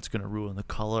ruined, and it's going to ruin the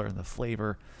color and the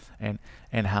flavor and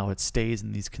how it stays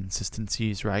in these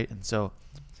consistencies, right? And so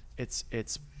it's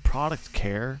product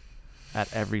care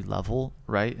at every level,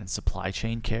 right? And supply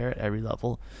chain care at every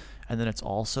level. And then it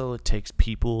takes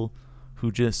people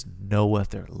who just know what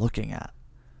they're looking at,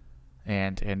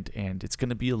 and it's going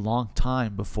to be a long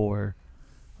time before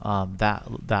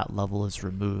that level is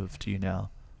removed, you know.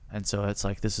 And so it's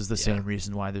like, this is the same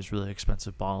reason why there's really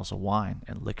expensive bottles of wine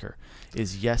and liquor.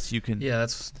 Is yes, you can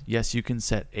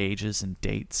set ages and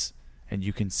dates, and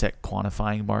you can set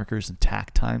quantifying markers and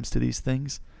tack times to these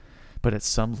things, but at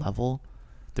some level,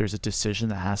 there's a decision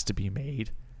that has to be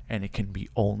made, and it can be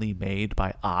only made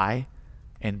by eye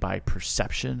and by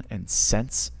perception and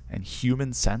sense and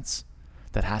human sense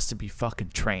that has to be fucking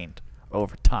trained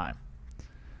over time.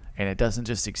 And it doesn't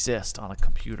just exist on a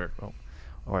computer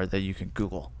or that you can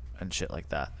Google and shit like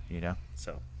that, you know?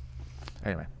 So,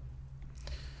 anyway.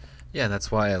 Yeah,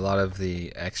 that's why a lot of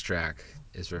the extract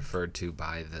is referred to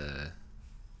by the,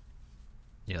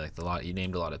 you know, like you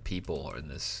named a lot of people in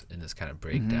this kind of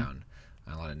breakdown,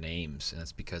 a lot of names, and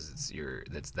that's because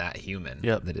it's that human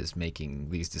that is making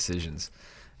these decisions,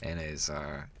 and is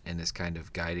kind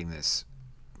of guiding this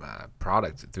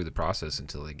product through the process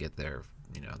until they get their,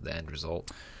 you know, the end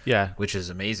result. Yeah, which is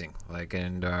amazing. Like,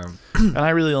 and and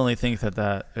I really only think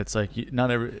that it's like,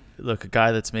 not every a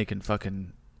guy that's making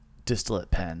fucking distillate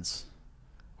pens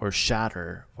or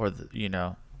shatter or you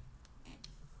know,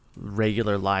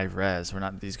 regular live res.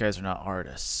 These guys are not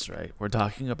artists, right? We're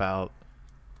talking about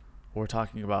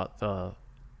the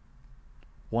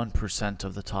 1%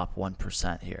 of the top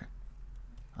 1% here,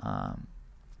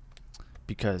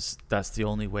 because that's the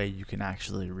only way you can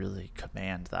actually really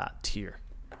command that tier,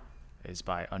 is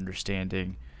by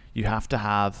understanding. You have to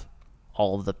have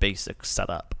all of the basics set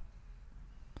up,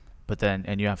 but then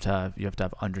you have to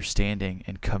have understanding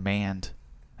and command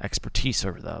expertise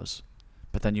over those,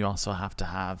 but then you also have to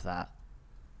have that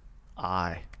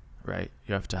eye, right?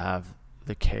 You have to have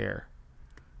the care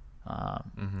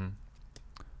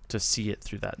to see it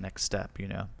through that next step, you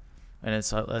know. And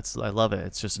I love it.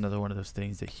 It's just another one of those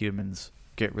things that humans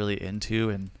get really into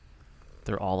and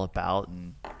they're all about,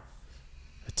 and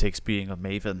it takes being a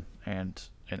maven and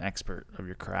an expert of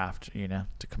your craft, you know,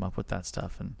 to come up with that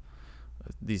stuff. And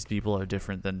these people are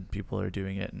different than people who are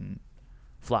doing it in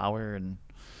flour and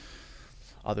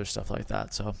other stuff like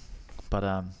that. So, but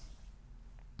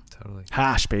totally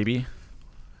hash, baby.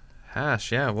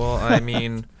 Hash, yeah. Well, I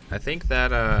mean, I think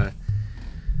that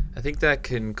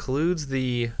concludes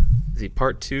the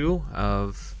part 2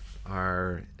 of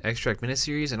our extract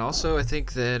miniseries, and also I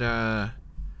think that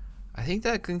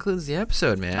concludes the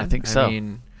episode, man. I think so.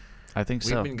 We've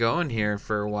been going here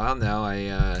for a while now.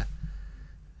 I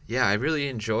really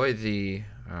enjoy the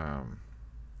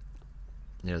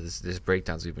you know, this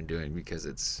breakdowns we've been doing, because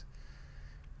it's,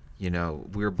 you know,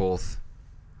 we're both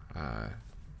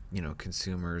you know,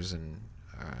 consumers and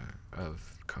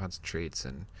of concentrates,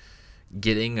 and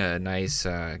getting a nice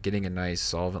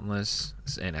solventless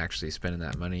and actually spending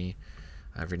that money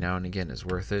every now and again is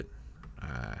worth it.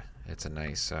 It's a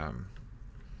nice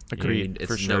agreed. It's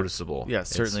for sure. Noticeable. Yeah, it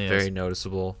certainly it's is. Very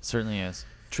noticeable. Certainly is.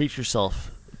 Treat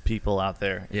yourself, people out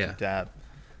there. Yeah. Dab.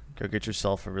 Go get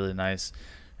yourself a really nice,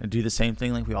 and do the same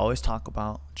thing like we always talk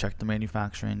about. Check the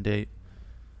manufacturing date.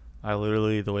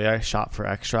 The way I shop for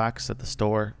extracts at the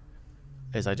store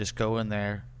is I just go in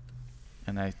there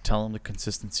and I tell them the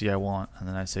consistency I want, and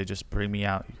then I say, just bring me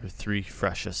out your 3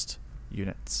 freshest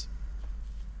units,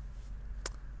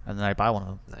 and then I buy one of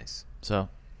them. Nice. So,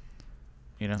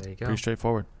 you know, pretty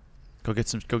straightforward. Go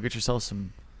get yourself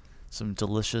some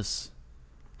delicious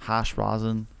hash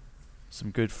rosin,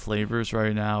 some good flavors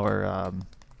right now, or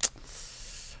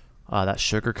that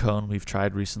sugar cone we've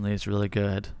tried recently is really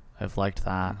good. I've liked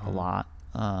that a lot.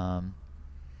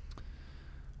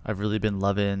 I've really been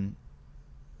loving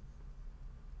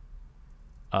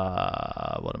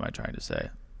what am I trying to say?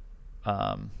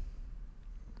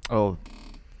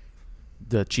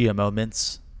 The GMO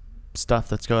mints stuff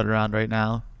that's going around right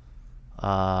now.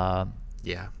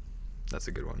 Yeah, that's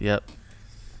a good one. Yep.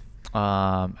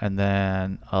 And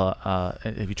then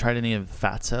have you tried any of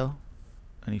Fatso?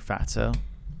 Any Fatso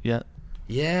yet?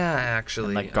 Yeah, actually.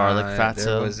 And like garlic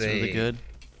Fatso is really good.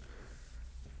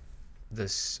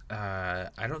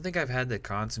 I don't think I've had the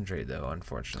concentrate though,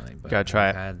 unfortunately. But gotta try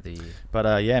I've had the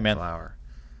yeah, man. flour.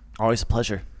 Always a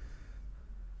pleasure.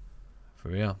 For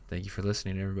real. Thank you for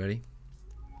listening, everybody.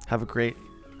 Have a great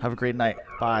night.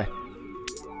 Bye.